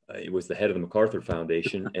it was the head of the MacArthur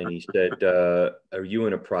Foundation. And he said, are you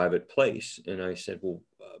in a private place? And I said, well,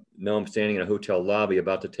 no, I'm standing in a hotel lobby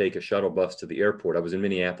about to take a shuttle bus to the airport. I was in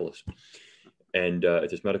Minneapolis and at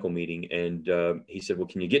this medical meeting. And he said, well,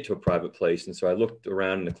 can you get to a private place? And so I looked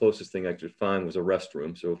around, and the closest thing I could find was a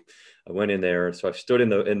restroom. So I went in there. And so I stood in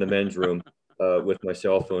the men's room with my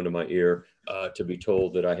cell phone to my ear to be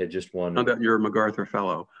told that I had just won. Found out you're a MacArthur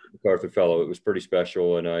Fellow. MacArthur Fellow. It was pretty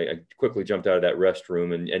special. And I quickly jumped out of that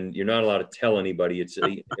restroom, and you're not allowed to tell anybody. It's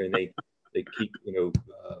and they keep,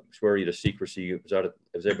 swear you to secrecy. I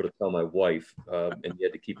was able to tell my wife, and you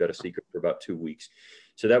had to keep that a secret for about 2 weeks.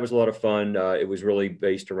 So that was a lot of fun. It was really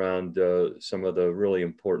based around some of the really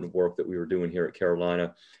important work that we were doing here at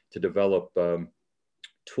Carolina to develop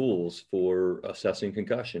tools for assessing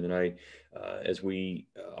concussion. And as we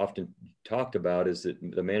often talked about, is that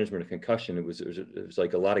the management of concussion, it was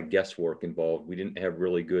like a lot of guesswork involved. We didn't have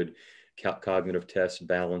really good cognitive tests,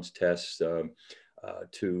 balance tests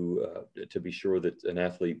to be sure that an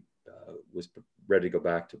athlete was ready to go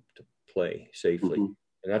back to play safely. Mm-hmm.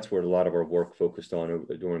 And that's where a lot of our work focused on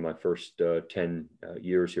during my first 10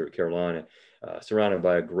 years here at Carolina. Surrounded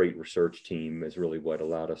by a great research team is really what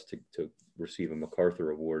allowed us to receive a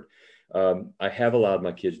MacArthur Award. I have allowed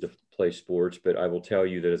my kids to play sports, but I will tell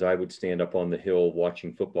you that as I would stand up on the hill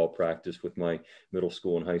watching football practice with my middle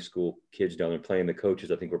school and high school kids down there playing, the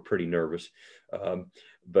coaches, I think, were pretty nervous.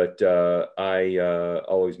 But I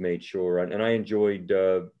always made sure, and I enjoyed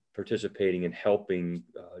participating and helping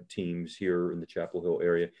teams here in the Chapel Hill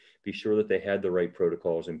area be sure that they had the right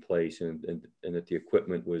protocols in place, and that the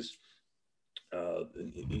equipment was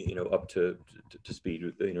up to speed,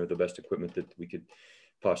 the best equipment that we could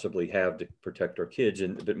possibly have to protect our kids.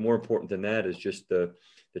 But more important than that is just the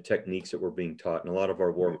techniques that we're being taught. And a lot of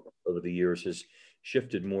our work over the years has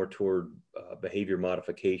shifted more toward behavior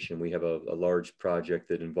modification. We have a large project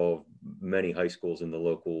that involved many high schools in the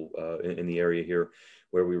local in the area here,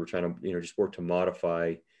 where we were trying to just work to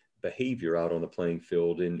modify behavior out on the playing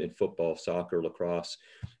field in football, soccer, lacrosse,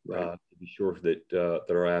 to be sure that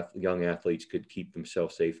our young athletes could keep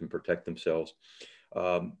themselves safe and protect themselves.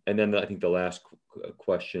 And then I think the last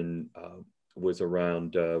question was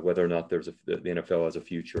around whether or not the NFL has a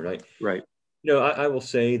future. And I will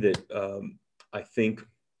say that I think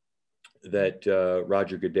that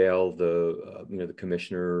Roger Goodell, the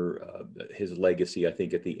commissioner, his legacy, I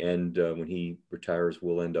think at the end when he retires,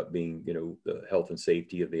 will end up being, the health and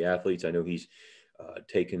safety of the athletes. I know he's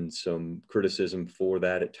taken some criticism for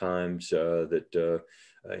that at times, that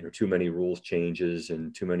too many rules changes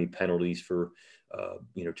and too many penalties for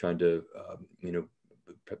trying to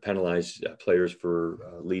penalize players for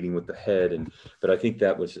leading with the head, but I think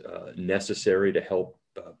that was necessary to help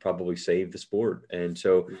probably save the sport. And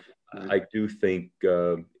so I do think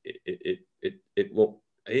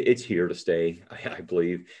it's here to stay, I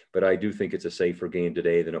believe, but I do think it's a safer game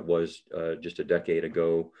today than it was just a decade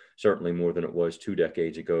ago, certainly more than it was 2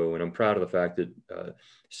 decades ago. And I'm proud of the fact that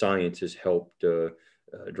science has helped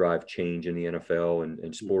drive change in the NFL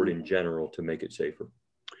and sport in general to make it safer.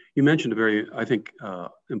 You mentioned a very, I think,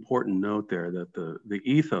 important note there that the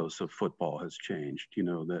ethos of football has changed. You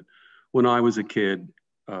know, that when I was a kid,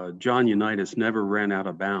 John Unitas never ran out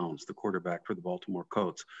of bounds, the quarterback for the Baltimore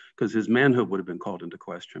Colts, because his manhood would have been called into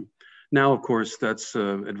question. Now, of course, that's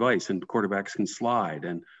advice, and quarterbacks can slide,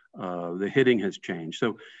 and the hitting has changed.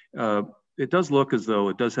 So it does look as though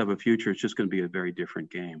it does have a future. It's just going to be a very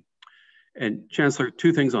different game. And Chancellor,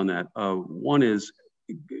 two things on that. One is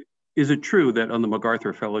it true that on the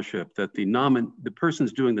MacArthur Fellowship that the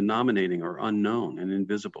persons doing the nominating are unknown and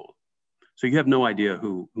invisible? So you have no idea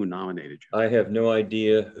who nominated you? I have no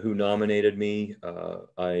idea who nominated me.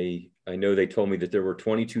 I know they told me that there were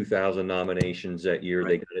 22,000 nominations that year. Right.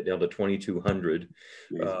 They got it down to 2,200.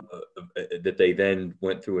 That they then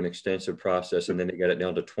went through an extensive process, and then they got it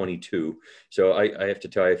down to 22. So I have to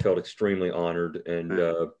tell you, I felt extremely honored, and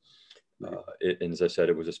and as I said,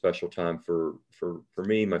 it was a special time for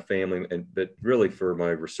me, my family, but really for my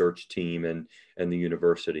research team and the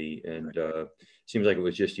university. And seems like it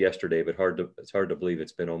was just yesterday, but it's hard to believe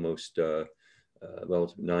it's been almost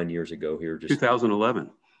it's 9 years ago here. Just 2011.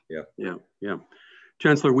 Yeah.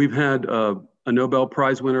 Chancellor, we've had a Nobel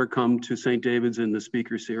Prize winner come to St. David's in the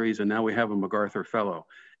speaker series, and now we have a MacArthur Fellow,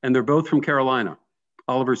 and they're both from Carolina.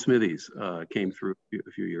 Oliver Smithies came through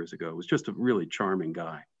a few years ago. It was just a really charming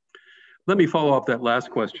guy. Let me follow up that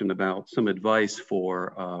last question about some advice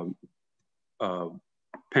for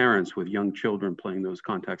parents with young children playing those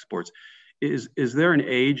contact sports. Is there an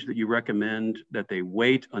age that you recommend that they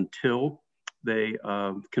wait until they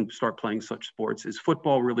can start playing such sports? Is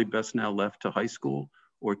football really best now left to high school,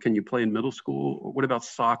 or can you play in middle school? Or what about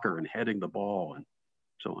soccer and heading the ball and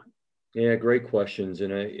so on? Yeah, great questions.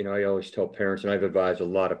 And I always tell parents, and I've advised a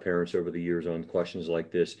lot of parents over the years on questions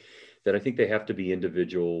like this, that I think they have to be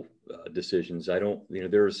individual decisions. I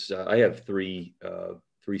have three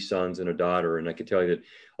sons and a daughter, and I can tell you that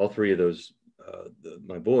all three of those,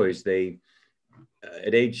 my boys, they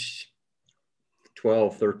at age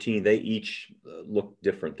 12, 13, they each look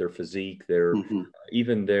different. Their physique,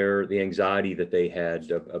 even the anxiety that they had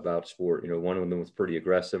about sport. One of them was pretty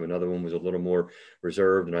aggressive. Another one was a little more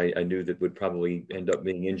reserved. And I knew that would probably end up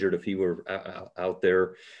being injured if he were out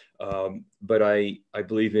there. But I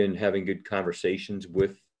believe in having good conversations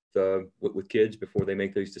with kids before they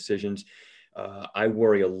make these decisions. I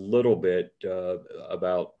worry a little bit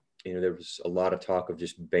about, there was a lot of talk of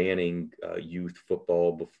just banning youth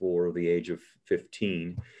football before the age of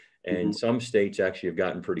 15. And some states actually have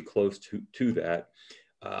gotten pretty close to that.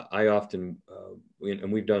 I often,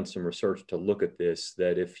 and we've done some research to look at this,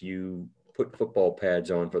 that if you put football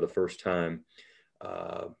pads on for the first time,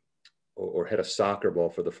 or hit a soccer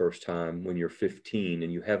ball for the first time when you're 15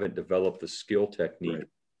 and you haven't developed the skill technique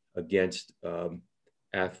against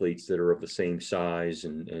athletes that are of the same size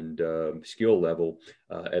and skill level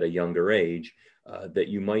at a younger age, that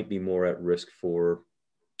you might be more at risk for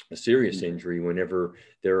a serious injury whenever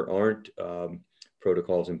there aren't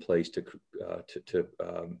protocols in place to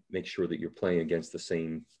make sure that you're playing against the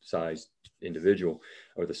same size individual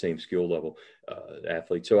or the same skill level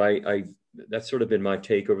athlete. So I that's sort of been my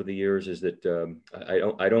take over the years, is that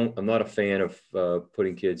I'm not a fan of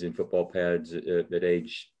putting kids in football pads at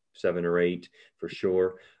age 7 or 8 for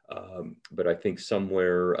sure. But I think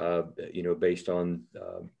somewhere, based on,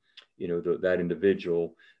 that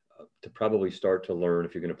individual, to probably start to learn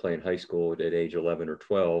if you're going to play in high school at age 11 or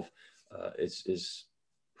 12, is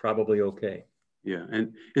probably okay. Yeah,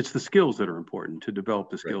 and it's the skills that are important, to develop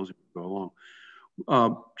the skills as you go along.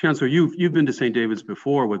 Chancellor, you've been to St. David's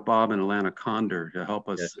before with Bob and Alana Condor to help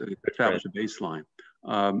us establish a baseline.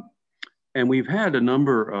 And we've had a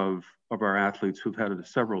number of our athletes who've had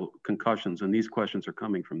several concussions, and these questions are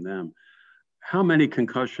coming from them. How many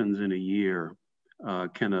concussions in a year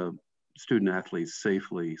can a student athlete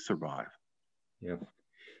safely survive? Yeah.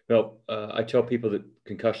 Well, I tell people that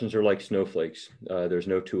concussions are like snowflakes. There's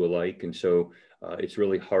no two alike. And so it's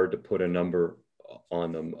really hard to put a number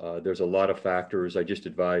on them. There's a lot of factors. I just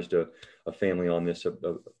advised a family on this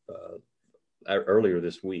earlier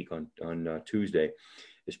this week on Tuesday,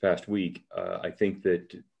 this past week. I think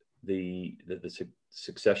that the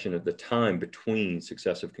succession of the time between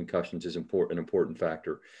successive concussions is an important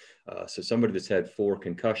factor. So somebody that's had 4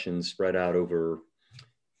 concussions spread out over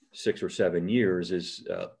 6 or 7 years is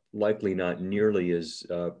likely not nearly as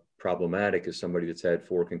problematic as somebody that's had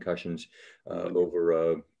 4 concussions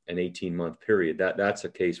over an 18-month period. That's a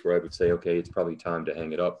case where I would say, okay, it's probably time to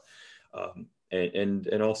hang it up.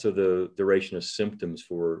 And also the duration of symptoms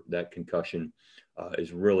for that concussion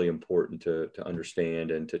is really important to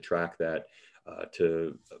understand and to track that,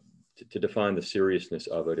 to define the seriousness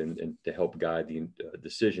of it, and to help guide the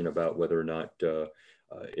decision about whether or not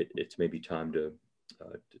it's maybe time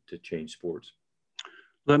to change sports.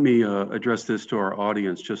 Let me address this to our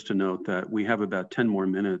audience, just to note that we have about 10 more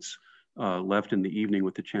minutes left in the evening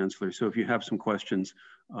with the Chancellor. So if you have some questions,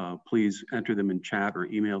 please enter them in chat or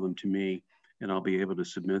email them to me, and I'll be able to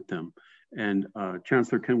submit them. And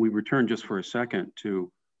Chancellor, can we return just for a second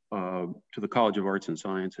to the College of Arts and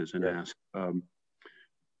Sciences and ask,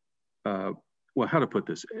 well, how to put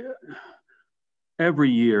this?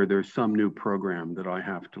 Every year there's some new program that I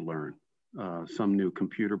have to learn, some new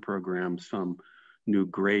computer program, some new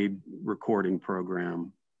grade recording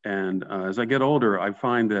program. And as I get older, I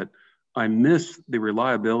find that I miss the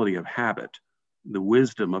reliability of habit, the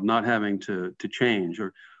wisdom of not having to change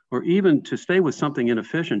or even to stay with something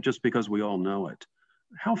inefficient just because we all know it.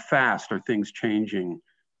 How fast are things changing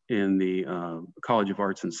in the College of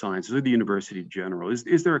Arts and Sciences or the university in general?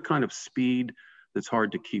 Is there a kind of speed that's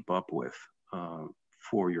hard to keep up with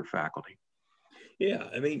for your faculty? Yeah,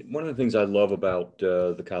 I mean, one of the things I love about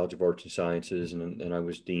the College of Arts and Sciences, and I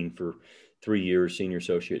was dean for 3 years, senior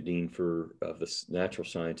associate dean for the natural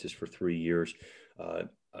sciences for 3 years,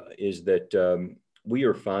 is that we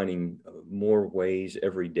are finding more ways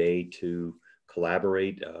every day to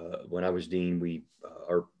collaborate. When I was dean,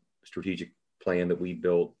 our strategic plan that we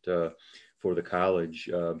built for the college,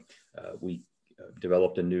 we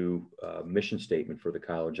developed a new mission statement for the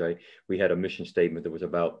college. We had a mission statement that was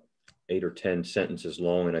about 8 or 10 sentences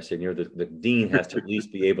long. And I said, the dean has to at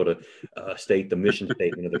least be able to state the mission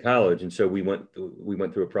statement of the college. And so we went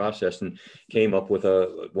through a process and came up with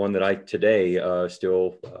one that I today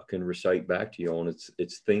still can recite back to you on.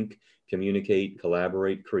 It's think, communicate,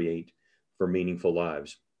 collaborate, create for meaningful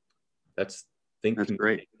lives. That's think, That's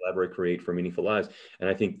communicate, great. Collaborate, create for meaningful lives. And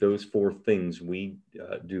I think those 4 things we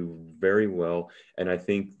do very well. And I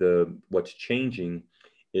think what's changing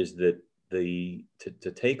is that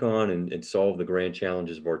to take on and solve the grand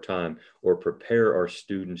challenges of our time, or prepare our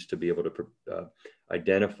students to be able to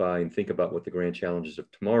identify and think about what the grand challenges of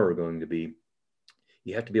tomorrow are going to be,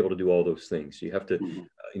 you have to be able to do all those things. You have to,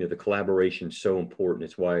 the collaboration is so important.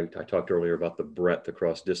 It's why I talked earlier about the breadth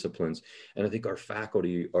across disciplines. And I think our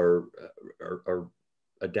faculty are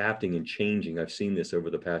adapting and changing. I've seen this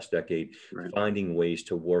over the past decade, finding ways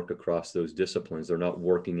to work across those disciplines. They're not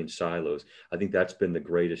working in silos. I think that's been the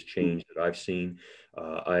greatest change that I've seen.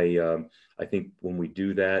 I think when we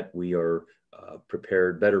do that, we are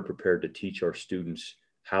better prepared to teach our students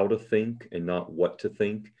how to think and not what to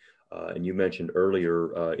think. And you mentioned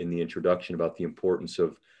earlier in the introduction about the importance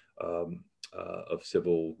of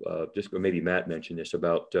civil discourse. Maybe Matt mentioned this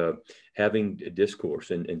about having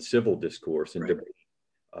discourse and civil discourse and debate.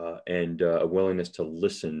 And a willingness to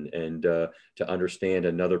listen and to understand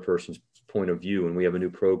another person's point of view. And we have a new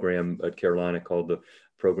program at Carolina called the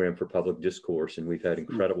Program for Public Discourse. And we've had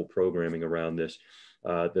incredible programming around this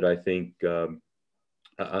that I think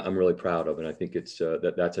I'm really proud of. And I think it's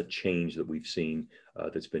that's a change that we've seen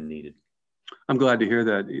that's been needed. I'm glad to hear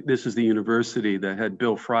that. This is the university that had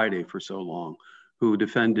Bill Friday for so long, who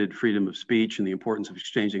defended freedom of speech and the importance of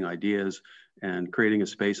exchanging ideas and creating a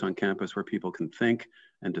space on campus where people can think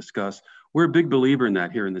and discuss. We're a big believer in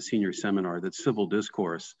that here in the senior seminar, that civil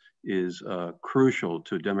discourse is crucial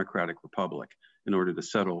to a democratic republic in order to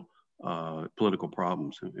settle political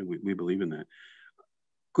problems. And we believe in that.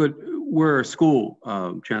 Good. We're a school,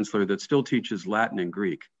 Chancellor, that still teaches Latin and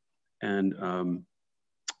Greek. And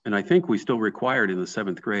I think we still require it in the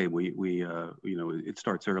 7th grade. It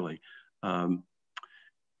starts early.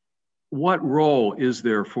 What role is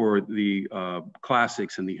there for the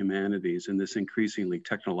classics and the humanities in this increasingly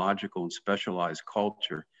technological and specialized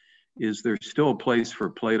culture? Is there still a place for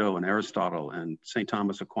Plato and Aristotle and St.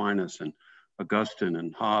 Thomas Aquinas and Augustine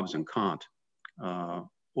and Hobbes and Kant?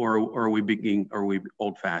 Or are we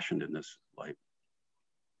old-fashioned in this light?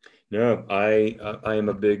 No, I am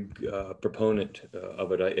a big proponent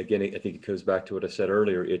of it. Again, I think it goes back to what I said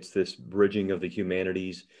earlier. It's this bridging of the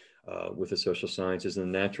humanities with the social sciences and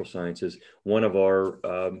the natural sciences. One of our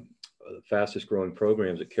fastest growing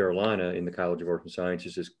programs at Carolina in the College of Arts and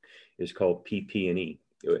Sciences is called PP&E,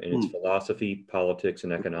 and it's philosophy, politics,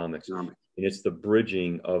 and economics. And it's the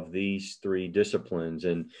bridging of these 3 disciplines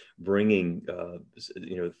and bringing,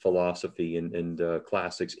 philosophy and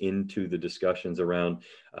classics into the discussions around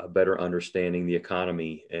better understanding the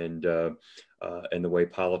economy and the way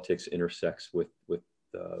politics intersects with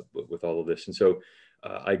all of this. And so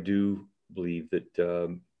I do believe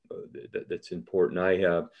that that's important.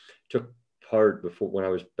 I took part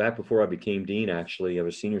before I became dean. Actually, I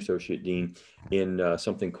was senior associate dean in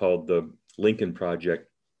something called the Lincoln Project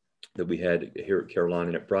that we had here at Carolina,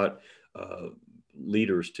 and it brought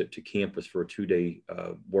leaders to campus for a 2-day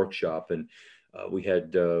workshop. And We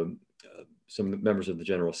had some members of the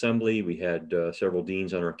General Assembly. We had several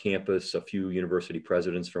deans on our campus, a few university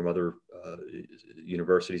presidents from other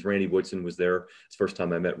universities. Randy Woodson was there. It's the first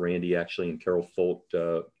time I met Randy, actually, and Carol Folt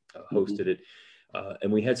hosted it.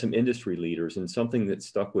 And we had some industry leaders, and something that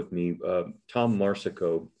stuck with me, Tom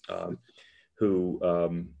Marsico,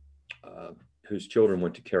 whose children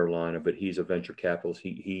went to Carolina, but he's a venture capitalist.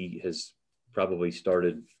 He has probably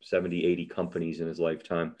started 70, 80 companies in his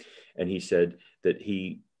lifetime. And he said that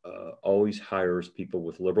he always hires people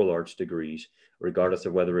with liberal arts degrees, regardless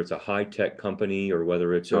of whether it's a high-tech company or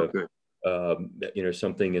whether it's something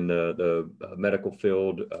in the medical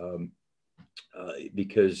field,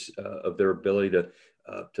 because of their ability to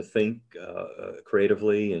think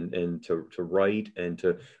creatively and to write and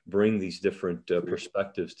to bring these different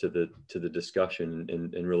perspectives to the discussion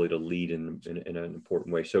and really to lead in an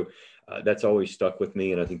important way. So that's always stuck with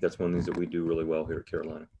me, and I think that's one of the things that we do really well here at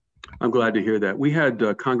Carolina. I'm glad to hear that. We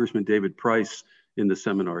had Congressman David Price in the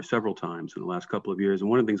seminar several times in the last couple of years, and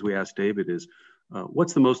one of the things we asked David is,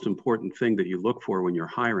 what's the most important thing that you look for when you're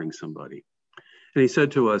hiring somebody? And he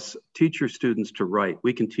said to us, teach your students to write.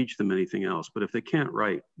 We can teach them anything else, but if they can't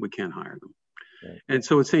write, we can't hire them. Right. And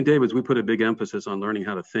so at St. David's, we put a big emphasis on learning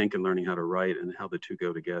how to think and learning how to write and how the two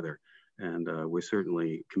go together. And we're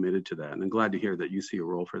certainly committed to that. And I'm glad to hear that you see a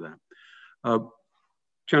role for that.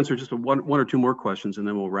 Chancellor, just one or two more questions, and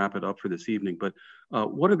then we'll wrap it up for this evening. But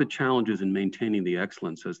what are the challenges in maintaining the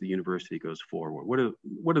excellence as the university goes forward? What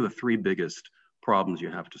are the three biggest problems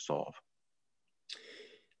you have to solve?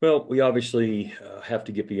 Well, we obviously have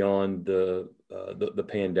to get beyond the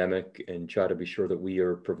pandemic and try to be sure that we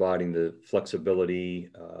are providing the flexibility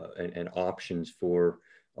and options for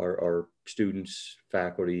our students,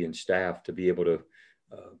 faculty, and staff to be able to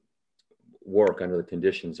work under the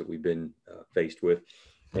conditions that we've been faced with.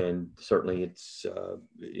 And certainly it's,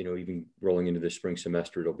 even rolling into the spring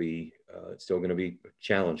semester, it'll be still going to be a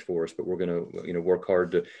challenge for us, but we're going to, work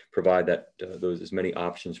hard to provide those as many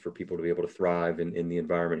options for people to be able to thrive in the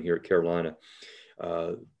environment here at Carolina.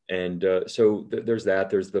 So there's that.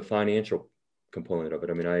 There's the financial component of it.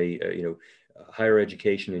 I mean, higher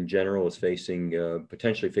education in general is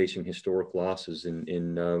potentially facing historic losses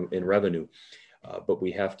in revenue. But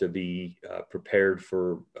we have to be prepared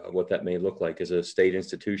for what that may look like as a state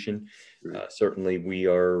institution. Certainly, we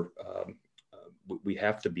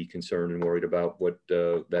have to be concerned and worried about what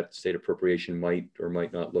that state appropriation might or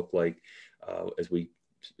might not look like as we,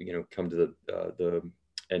 come to the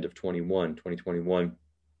end of 2021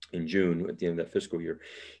 in June at the end of that fiscal year.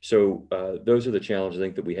 So those are the challenges I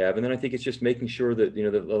think that we have. And then I think it's just making sure that,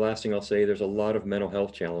 the last thing I'll say, there's a lot of mental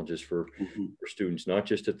health challenges for students, not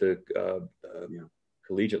just at the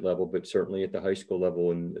collegiate level, but certainly at the high school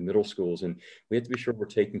level and middle schools. And we have to be sure we're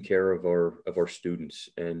taking care of our students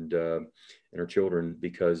and our children,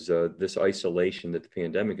 because this isolation that the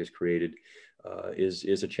pandemic has created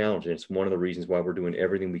is a challenge. And it's one of the reasons why we're doing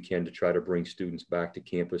everything we can to try to bring students back to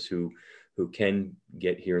campus who can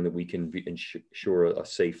get here and that we can ensure a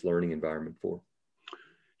safe learning environment for.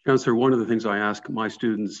 Chancellor, one of the things I ask my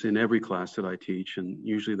students in every class that I teach, and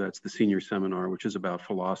usually that's the senior seminar, which is about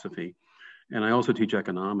philosophy, and I also teach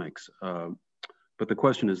economics, but the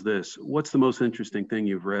question is this: what's the most interesting thing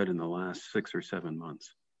you've read in the last 6 or 7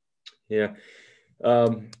 months? Yeah.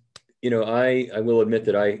 I will admit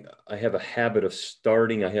that I have a habit of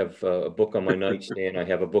starting. I have a book on my nightstand. I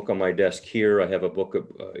have a book on my desk here. I have a book,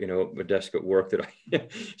 a desk at work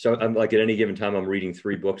so I'm like at any given time, I'm reading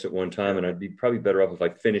 3 books at one time, and I'd be probably better off if I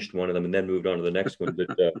finished one of them and then moved on to the next one.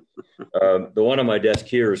 But the one on my desk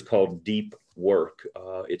here is called Deep Work.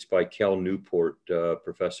 It's by Cal Newport,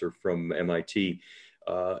 professor from MIT.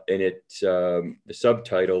 And the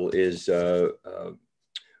subtitle is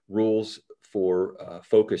Rules for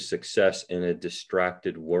Focused Success in a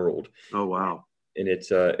Distracted World. Oh, wow. And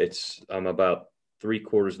I'm about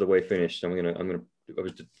 3/4 of the way finished. I was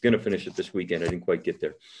gonna finish it this weekend. I didn't quite get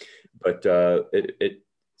there, but it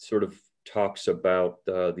sort of talks about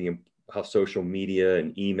how social media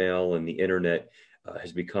and email and the internet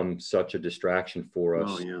has become such a distraction for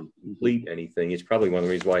us to complete anything. It's probably one of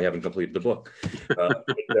the reasons why I haven't completed the book.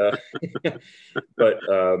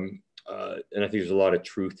 And I think there's a lot of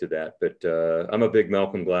truth to that. But I'm a big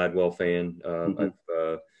Malcolm Gladwell fan.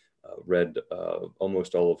 I've read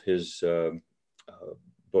almost all of his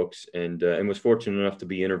books, and was fortunate enough to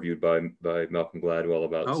be interviewed by Malcolm Gladwell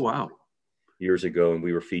about years ago, and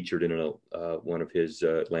we were featured in one of his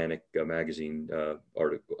Atlantic magazine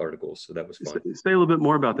articles. So that was fun. Say a little bit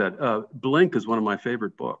more about that. Blink is one of my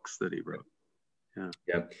favorite books that he wrote.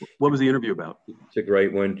 Yeah. What was the interview about? It's a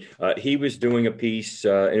great one. He was doing a piece,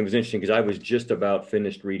 and it was interesting because I was just about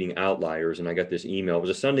finished reading Outliers, and I got this email. It was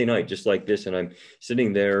a Sunday night, just like this, and I'm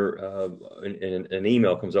sitting there, and an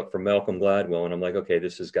email comes up from Malcolm Gladwell, and I'm like, okay,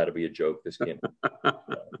 this has got to be a joke. This can't.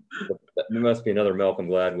 There must be another Malcolm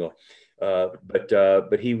Gladwell.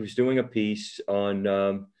 But he was doing a piece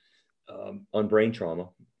on brain trauma,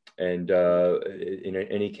 and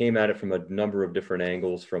he came at it from a number of different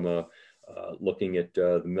angles, from looking at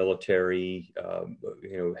the military,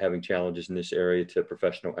 having challenges in this area, to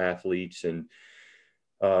professional athletes, and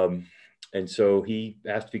so he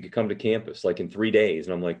asked if he could come to campus like in 3 days,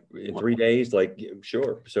 and I'm like, in 3 days, like,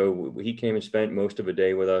 sure. So he came and spent most of a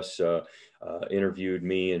day with us, interviewed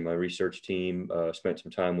me and my research team, spent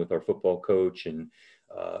some time with our football coach, and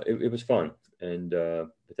it was fun. And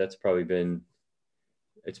but that's probably been.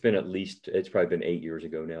 It's probably been 8 years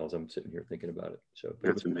ago now, as I'm sitting here thinking about it. So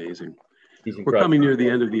that's amazing. We're coming near the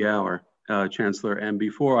end of the hour, Chancellor, and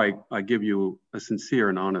before I give you a sincere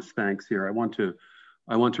and honest thanks here, I want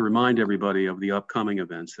to remind everybody of the upcoming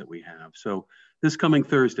events that we have. So this coming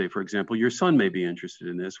Thursday, for example, your son may be interested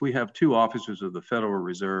in this. We have 2 officers of the Federal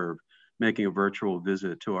Reserve making a virtual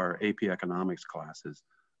visit to our AP Economics classes.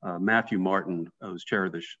 Matthew Martin, who's chair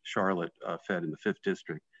of the Charlotte Fed in the 5th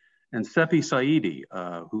District, and Sefi Saidi,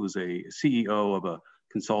 who is a CEO of a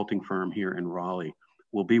consulting firm here in Raleigh,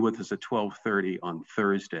 will be with us at 12:30 on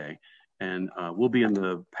Thursday. And we'll be in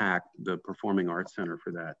the PAC, the Performing Arts Center,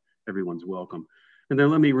 for that. Everyone's welcome. And then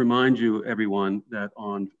let me remind you, everyone, that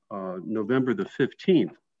on November the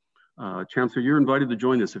 15th, Chancellor, you're invited to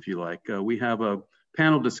join us if you like. We have a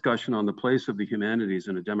panel discussion on the place of the humanities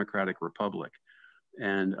in a democratic republic.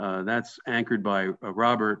 And that's anchored by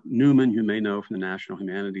Robert Newman, you may know from the National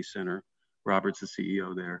Humanities Center. Robert's the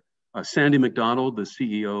CEO there. Sandy McDonald, the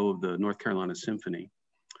CEO of the North Carolina Symphony.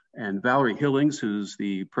 And Valerie Hillings, who's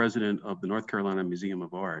the president of the North Carolina Museum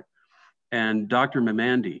of Art. And Dr.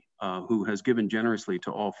 Mamandi, who has given generously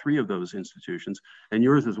to all 3 of those institutions, and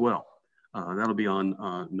yours as well. That'll be on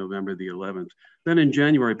November the 11th. Then in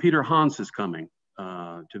January, Peter Hans is coming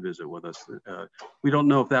to visit with us. We don't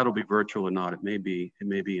know if that'll be virtual or not. It may be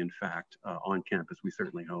in fact on campus. We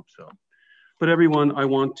certainly hope so. But everyone, I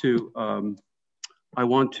want you all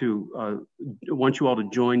to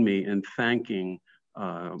join me in thanking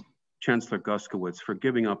Chancellor Guskiewicz for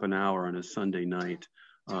giving up an hour on a Sunday night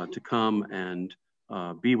to come and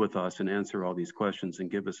be with us and answer all these questions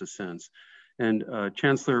and give us a sense. And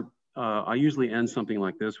Chancellor, I usually end something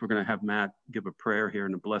like this. We're going to have Matt give a prayer here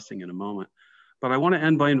and a blessing in a moment. But I want to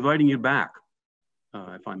end by inviting you back,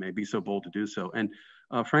 if I may be so bold to do so. And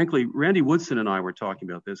frankly, Randy Woodson and I were talking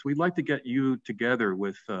about this. We'd like to get you together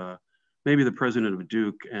with maybe the president of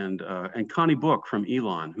Duke and Connie Book from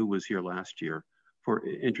Elon, who was here last year, for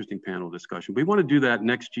interesting panel discussion. We want to do that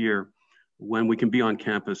next year when we can be on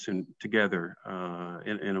campus and together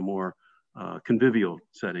in a more convivial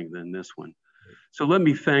setting than this one. So let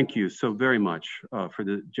me thank you so very much for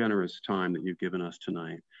the generous time that you've given us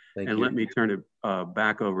tonight. Thank and you. Let me turn it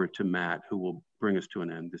back over to Matt, who will bring us to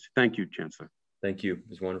an end. Thank you, Chancellor. Thank you. It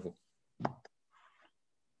was wonderful.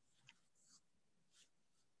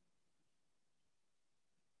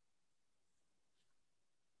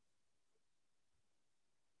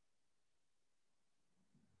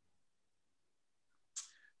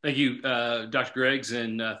 Thank you, Dr. Greggs,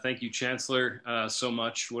 and thank you, Chancellor, so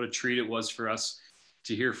much. What a treat it was for us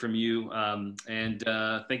to hear from you. And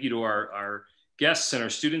thank you to our guests and our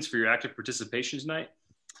students for your active participation tonight.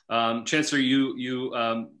 Chancellor,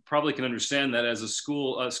 you probably can understand that as a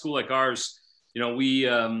school like ours,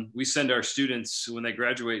 we send our students when they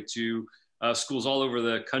graduate to schools all over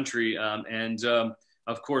the country.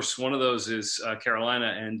 Of course, one of those is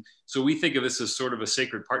Carolina. And so we think of this as sort of a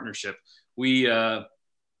sacred partnership.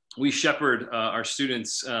 We shepherd our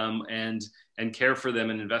students and care for them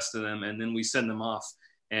and invest in them, and then we send them off.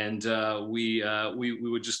 And we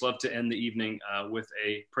would just love to end the evening with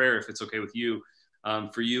a prayer, if it's okay with you,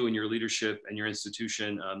 for you and your leadership and your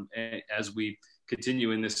institution as we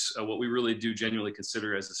continue in this, what we really do genuinely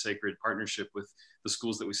consider as a sacred partnership with the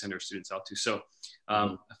schools that we send our students out to. So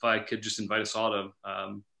if I could just invite us all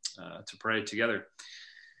to pray together.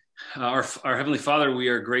 Our Heavenly Father, we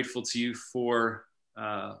are grateful to you for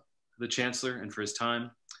the Chancellor and for his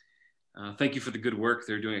time. Thank you for the good work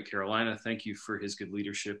they're doing at Carolina. Thank you for his good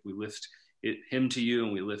leadership. We lift him to you,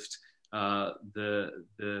 and we lift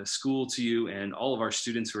the school to you, and all of our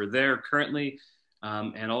students who are there currently,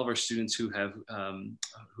 and all of our students who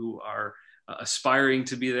are aspiring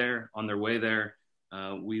to be there, on their way there.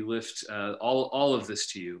 We lift all of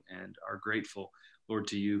this to you and are grateful, Lord,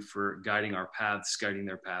 to you for guiding our paths, guiding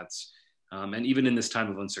their paths. and even in this time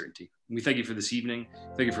of uncertainty. We thank you for this evening.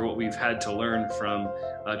 Thank you for what we've had to learn from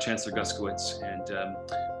Chancellor Guskiewicz, and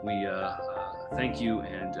we thank you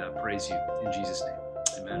and praise you in Jesus' name.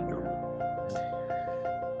 Amen.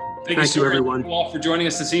 Thank you, everyone. Thank you all for joining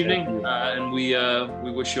us this evening, and we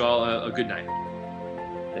wish you all a good night.